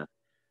air stuff.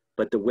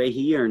 But the way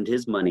he earned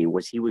his money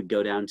was he would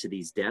go down to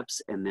these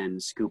depths and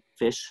then scoop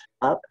fish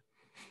up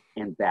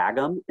and bag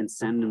them and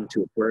send them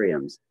to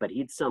aquariums. But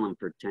he'd sell them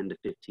for 10 to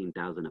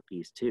 15,000 a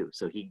piece too.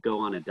 So he'd go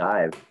on a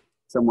dive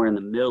somewhere in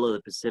the middle of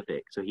the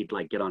Pacific. So he'd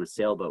like get on a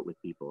sailboat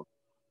with people,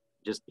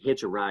 just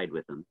hitch a ride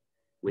with them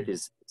with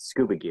his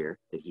scuba gear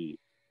that he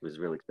was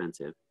real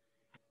expensive,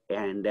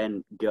 and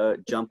then go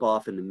jump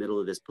off in the middle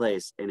of this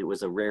place. And it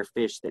was a rare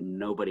fish that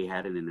nobody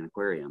had in an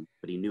aquarium,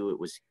 but he knew it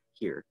was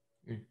here.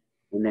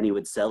 And then he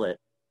would sell it.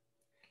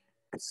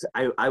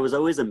 I was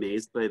always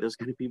amazed by those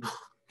kind of people.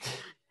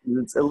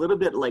 It's a little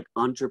bit like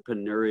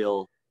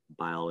entrepreneurial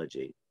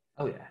biology.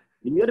 Oh yeah.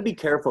 You got to be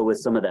careful with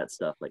some of that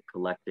stuff, like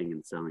collecting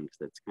and selling, because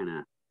that's kind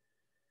of,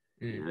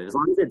 you know, as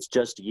long as it's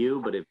just you.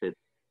 But if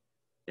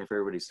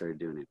everybody started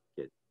doing it,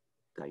 it'd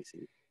get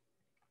dicey.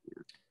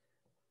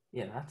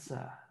 Yeah,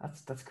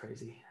 that's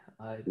crazy.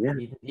 Yeah.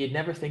 You'd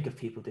never think of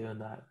people doing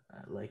that,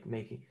 like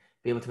be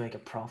able to make a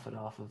profit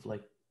off of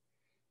like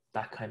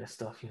that kind of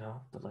stuff, you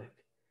know. But like,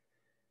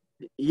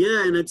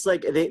 yeah, and it's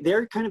like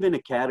they're kind of in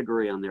a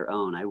category on their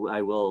own.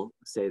 I will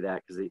say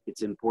that because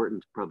it's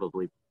important to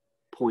probably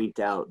point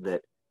out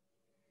that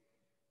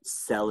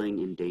selling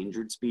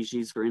endangered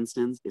species, for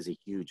instance, is a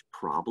huge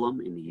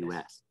problem in the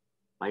U.S.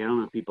 Like, I don't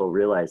know if people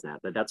realize that,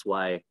 but that's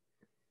why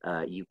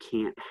you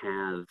can't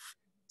have,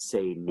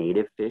 say,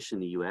 native fish in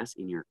the U.S.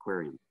 in your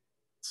aquarium.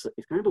 It's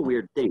kind of a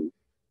weird thing.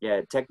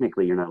 Yeah,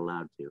 technically you're not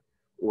allowed to.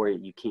 Or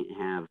you can't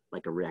have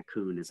like a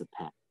raccoon as a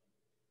pet,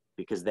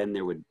 because then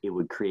it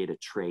would create a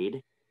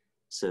trade,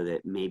 so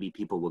that maybe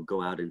people would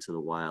go out into the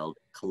wild,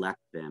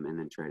 collect them, and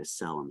then try to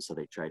sell them. So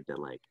they tried to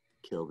like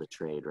kill the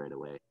trade right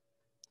away,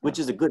 which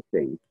is a good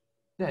thing.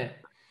 Yeah.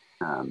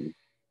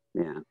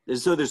 Yeah.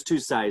 So there's two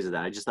sides of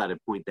that. I just thought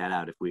I'd point that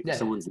out. If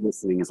someone's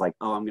listening is like,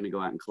 oh, I'm going to go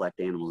out and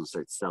collect animals and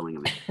start selling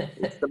them.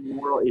 It's some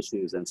moral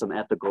issues and some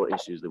ethical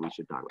issues that we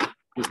should talk about.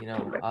 You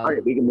know, all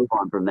right, we can move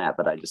on from that,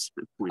 but I just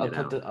pointed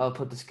out. I'll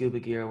put the scuba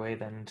gear away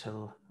then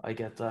until I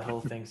get the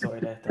whole thing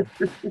sorted out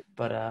then.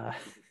 But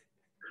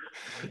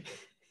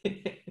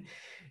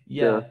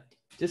yeah,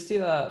 just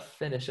to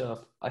finish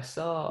up, I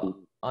saw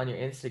on your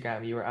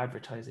Instagram you were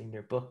advertising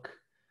your book.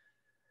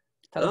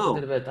 Tell us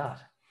a bit about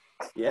that.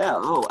 Yeah.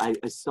 I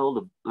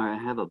I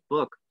have a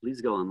book.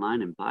 Please go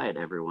online and buy it,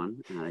 everyone.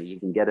 You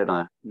can get it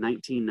on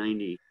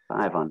 $19.95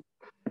 on.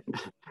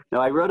 No,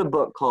 I wrote a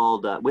book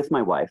called with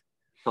my wife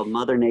called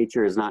 "Mother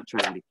Nature is Not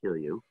Trying to Kill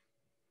You."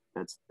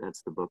 That's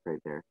the book right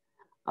there.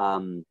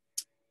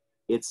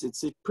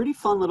 It's a pretty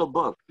fun little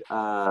book.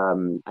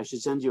 I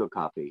should send you a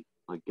copy.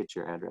 I'll get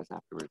your address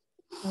afterwards.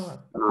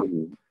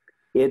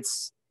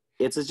 It's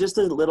just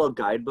a little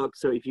guidebook.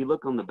 So if you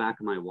look on the back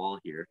of my wall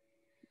here,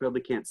 you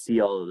probably can't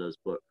see all of those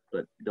books,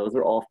 but those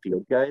are all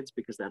field guides,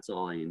 because that's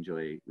all I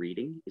enjoy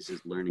reading, is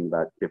just learning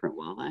about different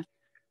wildlife.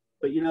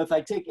 But you know, if I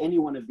take any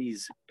one of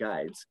these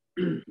guides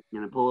and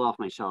I pull it off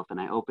my shelf and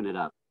I open it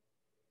up,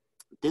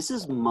 this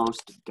is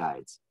most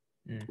guides.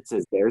 It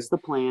says, there's the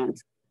plant.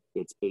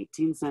 It's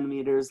 18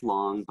 centimeters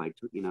long by,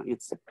 you know,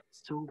 it's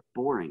so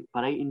boring,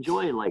 but I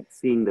enjoy like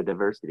seeing the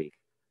diversity.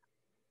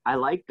 I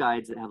like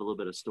guides that have a little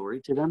bit of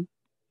story to them,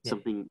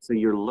 something, so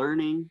you're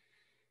learning,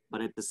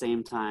 but at the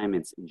same time,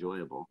 it's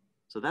enjoyable.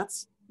 So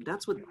that's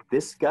what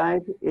this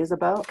guide is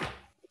about.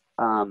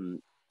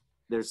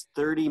 There's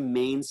 30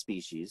 main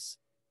species,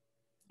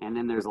 and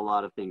then there's a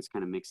lot of things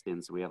kind of mixed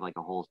in. So we have like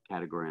a whole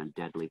category on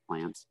deadly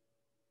plants,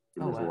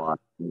 and there's a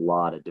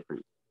lot of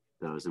different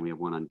those, and we have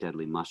one on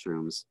deadly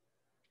mushrooms.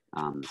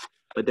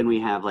 But then we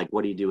have like,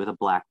 what do you do with a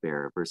black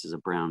bear versus a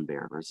brown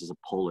bear versus a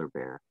polar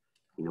bear?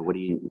 You know,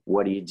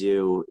 what do you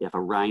do if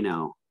a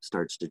rhino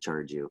starts to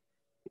charge you?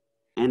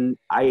 And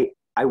I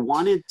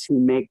wanted to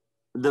make,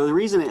 the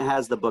reason it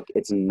has the book,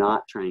 it's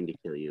not trying to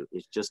kill you,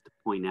 is just to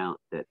point out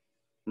that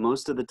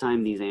most of the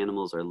time these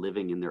animals are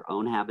living in their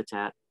own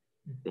habitat.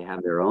 They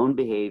have their own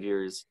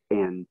behaviors,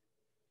 and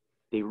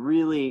they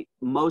really,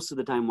 most of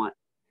the time,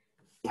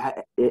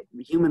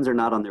 humans are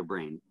not on their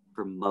brain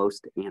for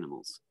most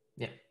animals.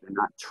 Yeah. They're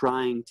not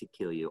trying to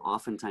kill you.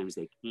 Oftentimes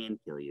they can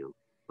kill you,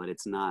 but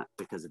it's not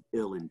because of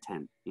ill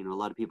intent. You know, a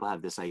lot of people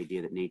have this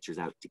idea that nature's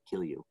out to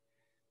kill you,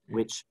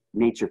 which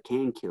nature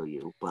can kill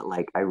you. But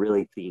like, I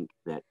really think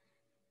that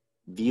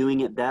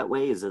viewing it that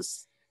way is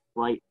it's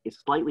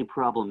slightly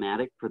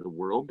problematic for the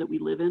world that we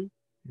live in.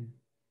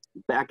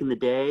 Back in the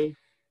day,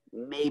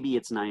 maybe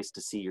it's nice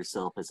to see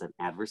yourself as an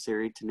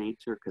adversary to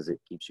nature because it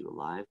keeps you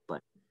alive.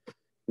 But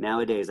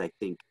nowadays, I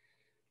think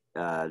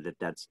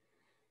that's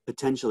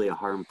potentially a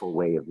harmful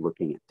way of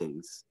looking at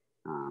things.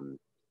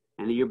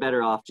 And you're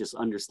better off just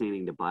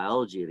understanding the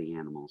biology of the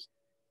animals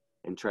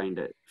and trying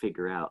to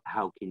figure out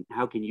how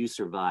can you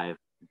survive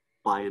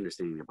by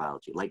understanding their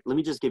biology. Like, let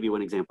me just give you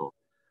one example.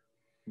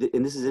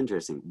 And this is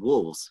interesting.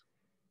 Wolves.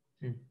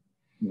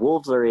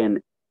 Wolves are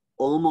in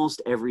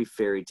almost every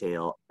fairy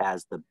tale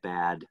as the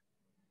bad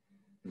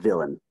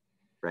villain,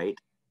 right?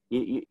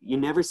 You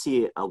never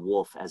see a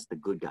wolf as the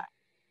good guy.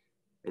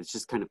 It's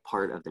just kind of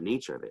part of the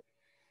nature of it.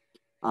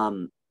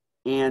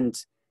 And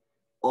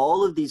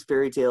all of these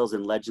fairy tales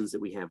and legends that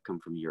we have come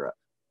from Europe,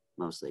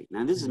 mostly.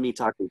 Now, this is me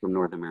talking from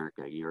North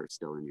America. You're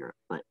still in Europe,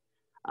 but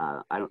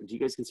do you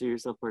guys consider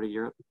yourself part of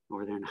Europe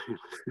over there in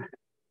Ireland?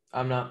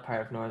 I'm not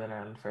part of Northern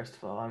Ireland, first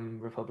of all. I'm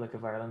Republic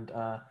of Ireland.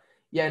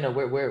 Yeah, no,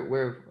 we're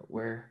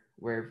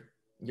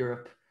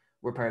Europe.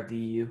 We're part of the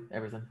EU,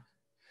 everything.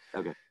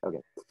 Okay.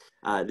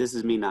 This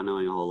is me not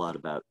knowing a whole lot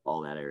about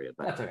all that area,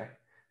 but that's okay.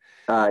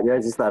 Yeah, I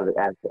just thought of it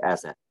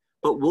as that.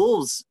 But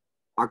wolves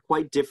are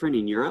quite different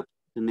in Europe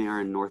than they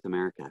are in North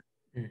America.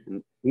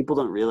 And people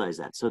don't realize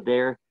that. So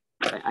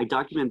I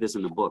document this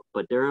in the book,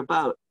 but there are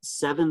about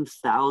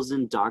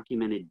 7,000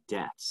 documented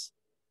deaths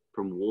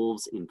from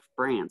wolves in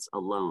France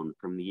alone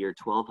from the year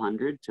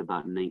 1200 to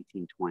about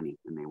 1920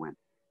 when they went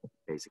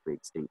basically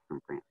extinct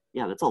from France.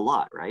 Yeah, that's a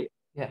lot, right?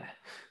 Yeah.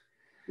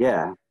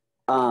 Yeah.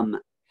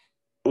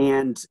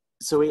 And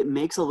so it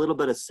makes a little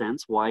bit of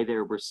sense why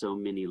there were so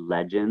many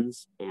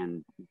legends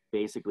and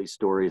basically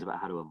stories about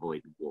how to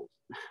avoid wolves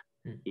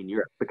in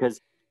Europe, because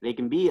they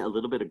can be a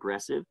little bit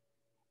aggressive.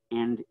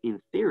 And in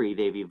theory,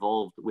 they've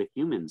evolved with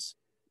humans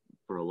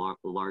for a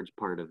large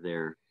part of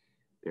their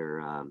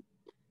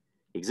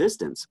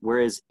existence.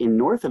 Whereas in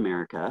North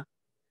America,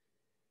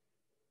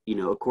 you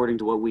know, according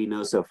to what we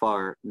know so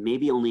far,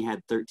 maybe only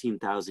had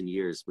 13,000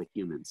 years with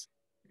humans,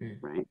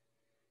 right?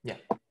 Yeah.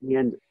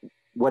 And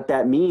what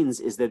that means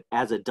is that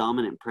as a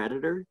dominant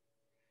predator,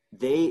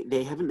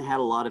 they haven't had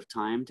a lot of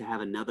time to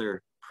have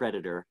another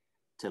predator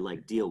to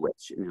like deal with.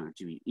 You know,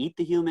 do you eat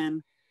the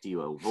human? Do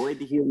you avoid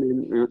the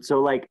human?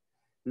 So like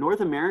in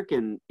North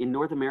American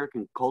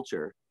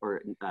culture,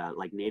 or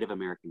like Native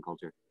American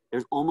culture,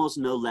 there's almost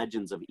no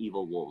legends of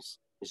evil wolves.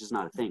 It's just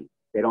not a thing.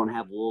 They don't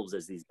have wolves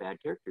as these bad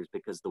characters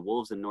because the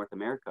wolves in North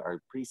America are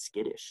pretty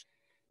skittish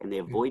and they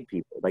avoid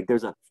people. Like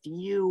there's a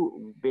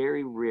few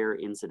very rare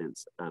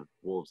incidents of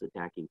wolves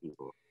attacking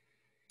people,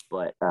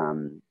 but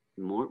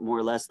more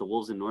or less the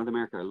wolves in North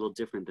America are a little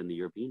different than the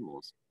European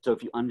wolves. So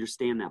if you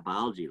understand that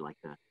biology, like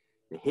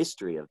the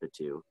history of the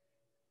two,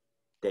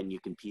 then you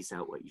can piece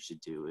out what you should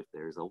do if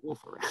there's a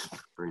wolf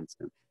around, for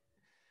instance.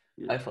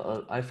 Yeah.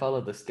 I follow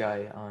this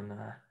guy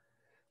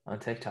on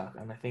TikTok,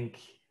 and I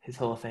think his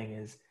whole thing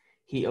is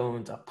he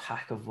owns a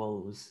pack of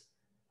wolves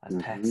as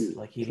pets.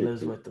 Like he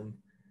lives with them.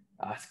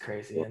 Oh, that's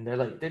crazy. And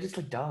they're just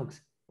like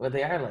dogs. Well,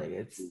 they are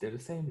they're the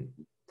same,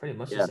 pretty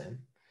much the same.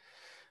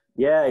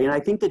 Yeah, and I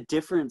think the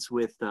difference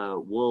with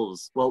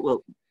wolves,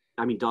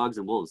 I mean, dogs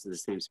and wolves are the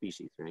same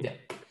species, right? Yeah.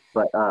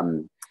 But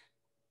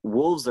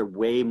wolves are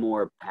way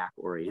more pack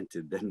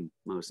oriented than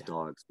most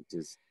dogs,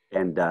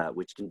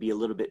 which can be a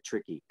little bit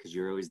tricky because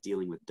you're always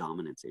dealing with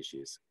dominance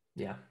issues.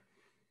 Yeah.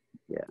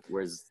 Yeah.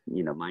 Whereas,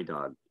 you know, my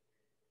dog,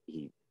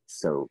 he's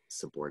so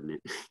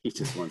subordinate. He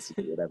just wants to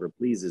do whatever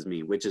pleases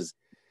me, which is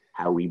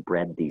how we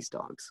bred these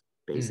dogs,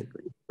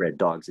 basically. Bred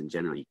dogs in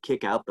general. You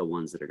kick out the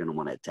ones that are going to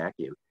want to attack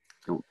you.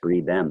 Don't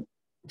breed them.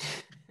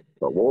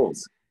 But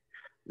wolves,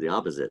 the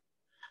opposite.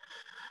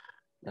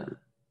 Yeah.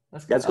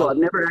 That's cool. I've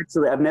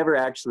never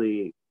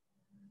actually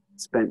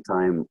spent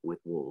time with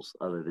wolves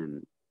other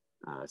than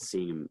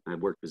seeing them. I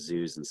worked with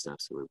zoos and stuff,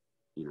 so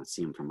we,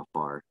 see them from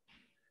afar,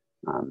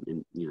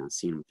 and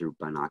seeing them through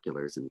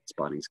binoculars and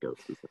spotting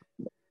scopes and stuff.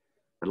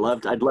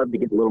 I'd love to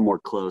get a little more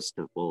close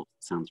to wolves.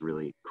 It sounds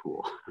really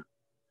cool.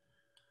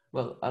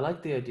 Well, I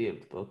like the idea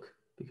of the book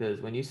because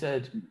when you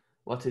said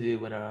what to do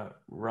when a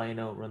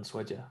rhino runs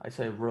towards you, I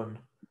say run.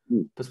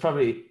 That's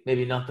probably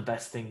maybe not the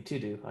best thing to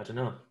do. I don't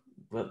know,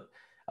 but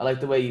I like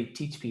the way you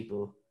teach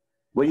people.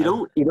 Well, you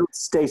don't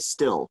stay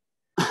still.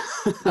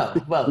 Oh,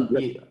 well,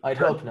 I'd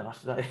hope not.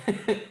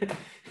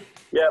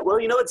 Yeah, well,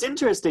 it's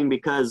interesting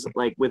because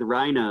like with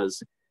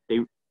rhinos,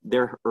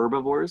 they're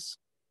herbivores,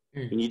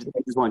 Mm. and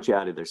they just want you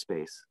out of their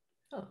space.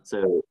 Oh,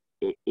 So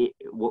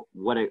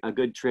what a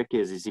good trick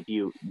is if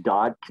you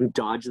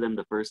dodge them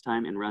the first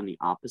time and run the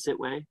opposite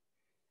way,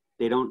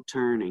 they don't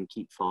turn and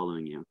keep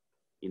following you.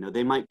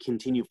 They might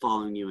continue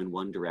following you in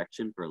one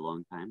direction for a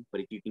long time,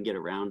 but if you can get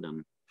around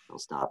them, they'll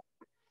stop.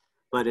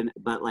 But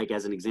like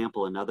as an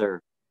example,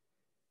 another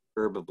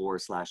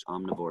herbivore /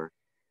 omnivore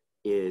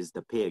is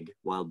the pig,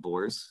 wild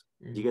boars.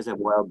 Do you guys have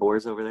wild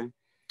boars over there?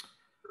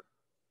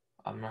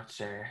 I'm not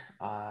sure.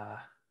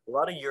 A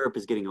lot of Europe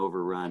is getting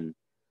overrun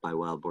by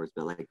wild boars,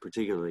 but like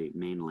particularly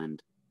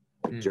mainland,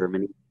 like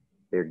Germany,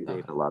 they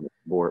have a lot of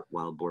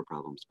wild boar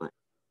problems. But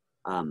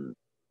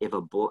if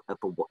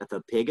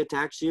a pig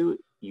attacks you,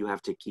 you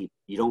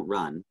don't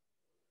run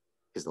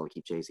because they'll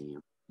keep chasing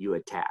you. You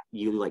attack.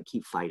 You like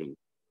keep fighting,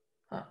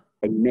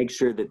 and make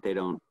sure that they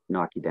don't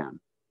knock you down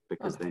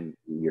because then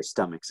your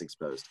stomach's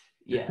exposed.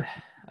 Yeah.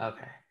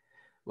 Okay.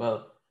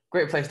 Well,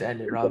 great place to end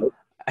it, Rob.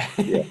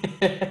 Yeah.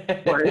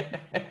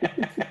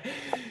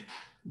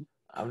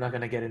 I'm not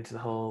gonna get into the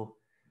whole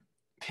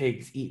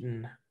pigs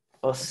eating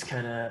us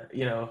kind of,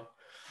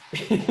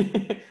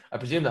 I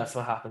presume that's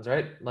what happens,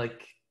 right?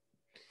 Like,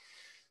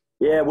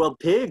 yeah, well,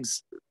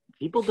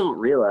 people don't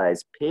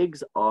realize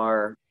pigs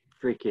are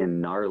freaking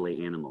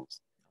gnarly animals.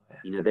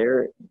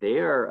 They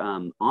are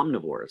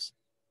omnivores.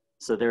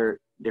 So they're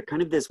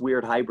kind of this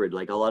weird hybrid.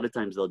 Like a lot of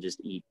times they'll just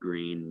eat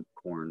grain,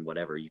 corn,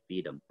 whatever you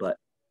feed them, but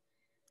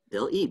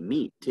they'll eat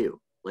meat too.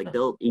 Like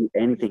they'll eat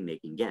anything they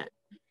can get.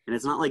 And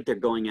it's not like they're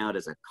going out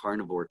as a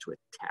carnivore to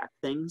attack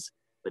things,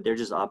 but they're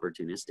just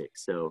opportunistic.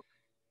 So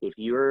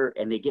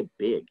and they get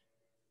big.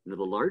 The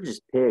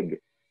largest pig,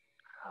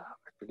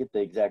 I forget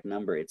the exact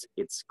number.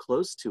 It's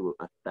close to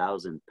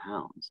 1,000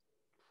 pounds,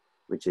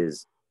 which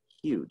is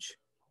huge,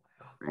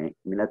 right?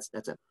 I mean, that's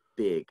a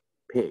big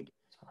pig,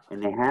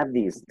 and they have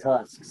these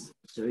tusks.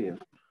 I'll show you.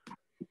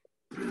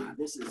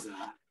 This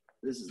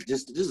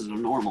is a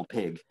normal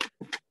pig.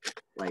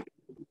 Like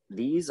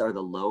these are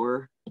the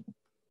lower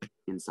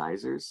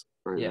incisors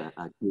or the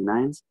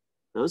canines.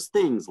 Those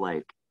things,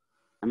 like,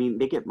 I mean,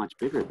 they get much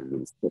bigger than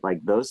these. But like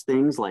those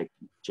things, like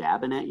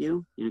jabbing at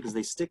you, because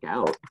they stick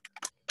out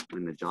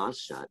when the jaw's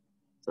shut.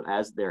 So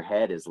as their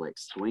head is like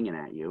swinging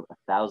at you,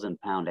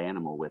 1,000-pound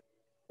animal with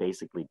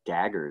basically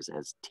daggers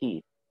as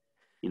teeth,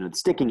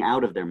 sticking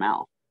out of their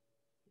mouth.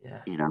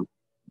 Yeah.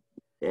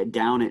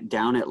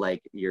 Down at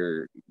like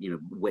your,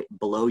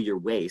 below your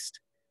waist.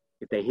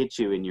 If they hit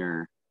you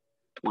in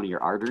one of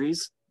your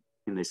arteries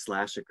and they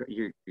slash,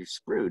 you're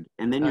screwed,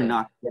 and then you're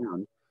knocked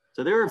down.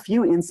 So there are a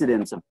few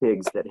incidents of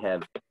pigs that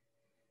have,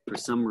 for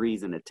some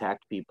reason,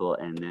 attacked people,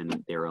 and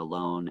then they're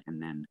alone,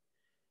 and then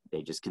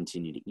they just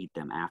continue to eat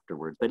them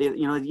afterwards. But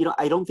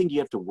I don't think you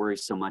have to worry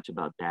so much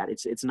about that.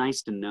 It's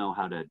nice to know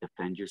how to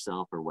defend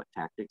yourself or what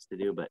tactics to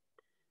do, but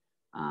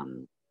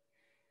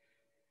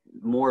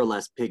more or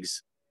less,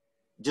 pigs,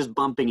 just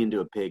bumping into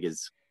a pig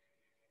is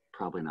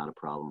probably not a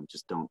problem.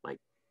 Just don't like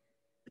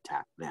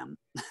attack them.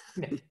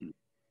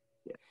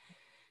 Yeah.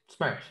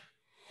 Smart.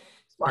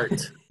 I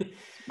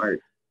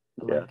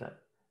like that.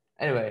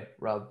 Anyway,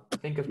 Rob, I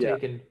think I've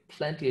taken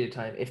plenty of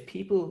time. If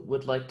people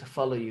would like to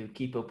follow you,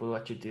 keep up with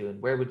what you're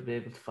doing, where would they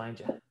be able to find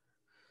you?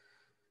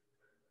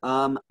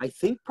 I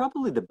think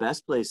probably the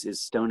best place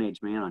is Stone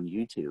Age Man on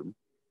YouTube,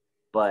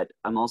 but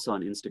I'm also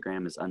on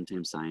Instagram as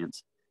Untamed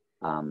Science,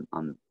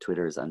 on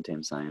Twitter as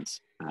Untamed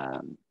Science.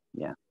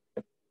 Yeah.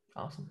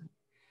 Awesome.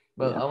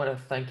 Well, I want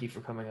to thank you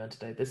for coming on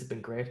today. This has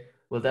been great.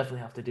 We'll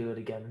definitely have to do it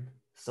again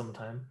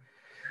sometime.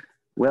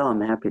 Well,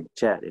 I'm happy to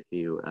chat.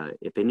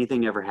 If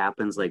anything ever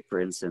happens, like for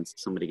instance,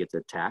 somebody gets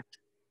attacked,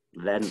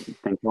 then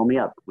call me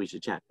up. We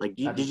should chat. Like,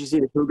 did you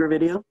see the cougar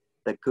video?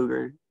 That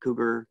cougar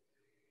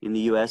in the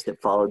U.S. that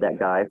followed that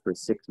guy for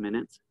 6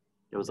 minutes.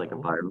 It was like a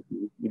viral.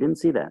 You didn't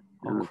see that?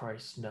 Oh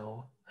Christ,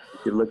 no.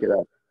 You look it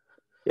up.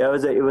 Yeah, it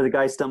was a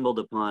guy stumbled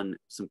upon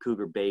some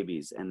cougar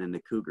babies, and then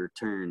the cougar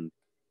turned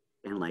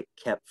and like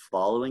kept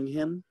following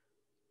him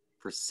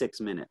for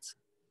 6 minutes.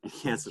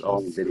 He has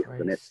all the videos,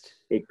 and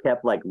it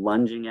kept like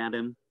lunging at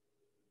him.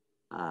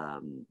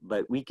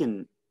 But we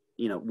can,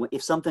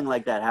 if something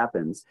like that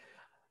happens,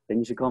 then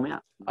you should call me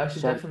up. I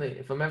should definitely,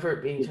 if I'm ever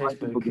being chased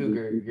by a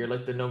cougar, you're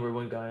like the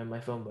 #1 guy in my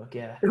phone book.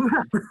 Yeah.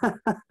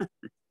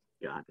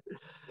 God.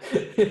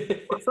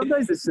 Well,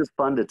 sometimes it's just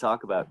fun to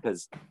talk about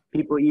because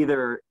people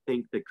either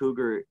think the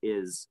cougar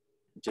is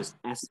just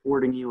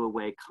escorting you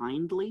away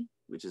kindly,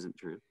 which isn't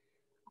true,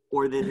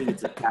 or they think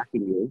it's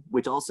attacking you,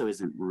 which also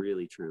isn't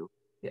really true.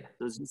 Yeah.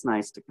 So it's just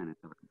nice to kind of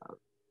talk about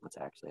what's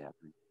actually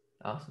happening.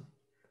 Awesome.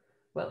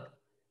 Well,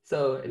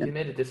 so if you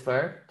made it this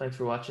far, thanks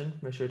for watching.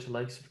 Make sure to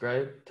like,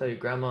 subscribe, tell your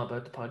grandma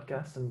about the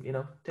podcast, and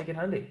take it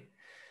handy.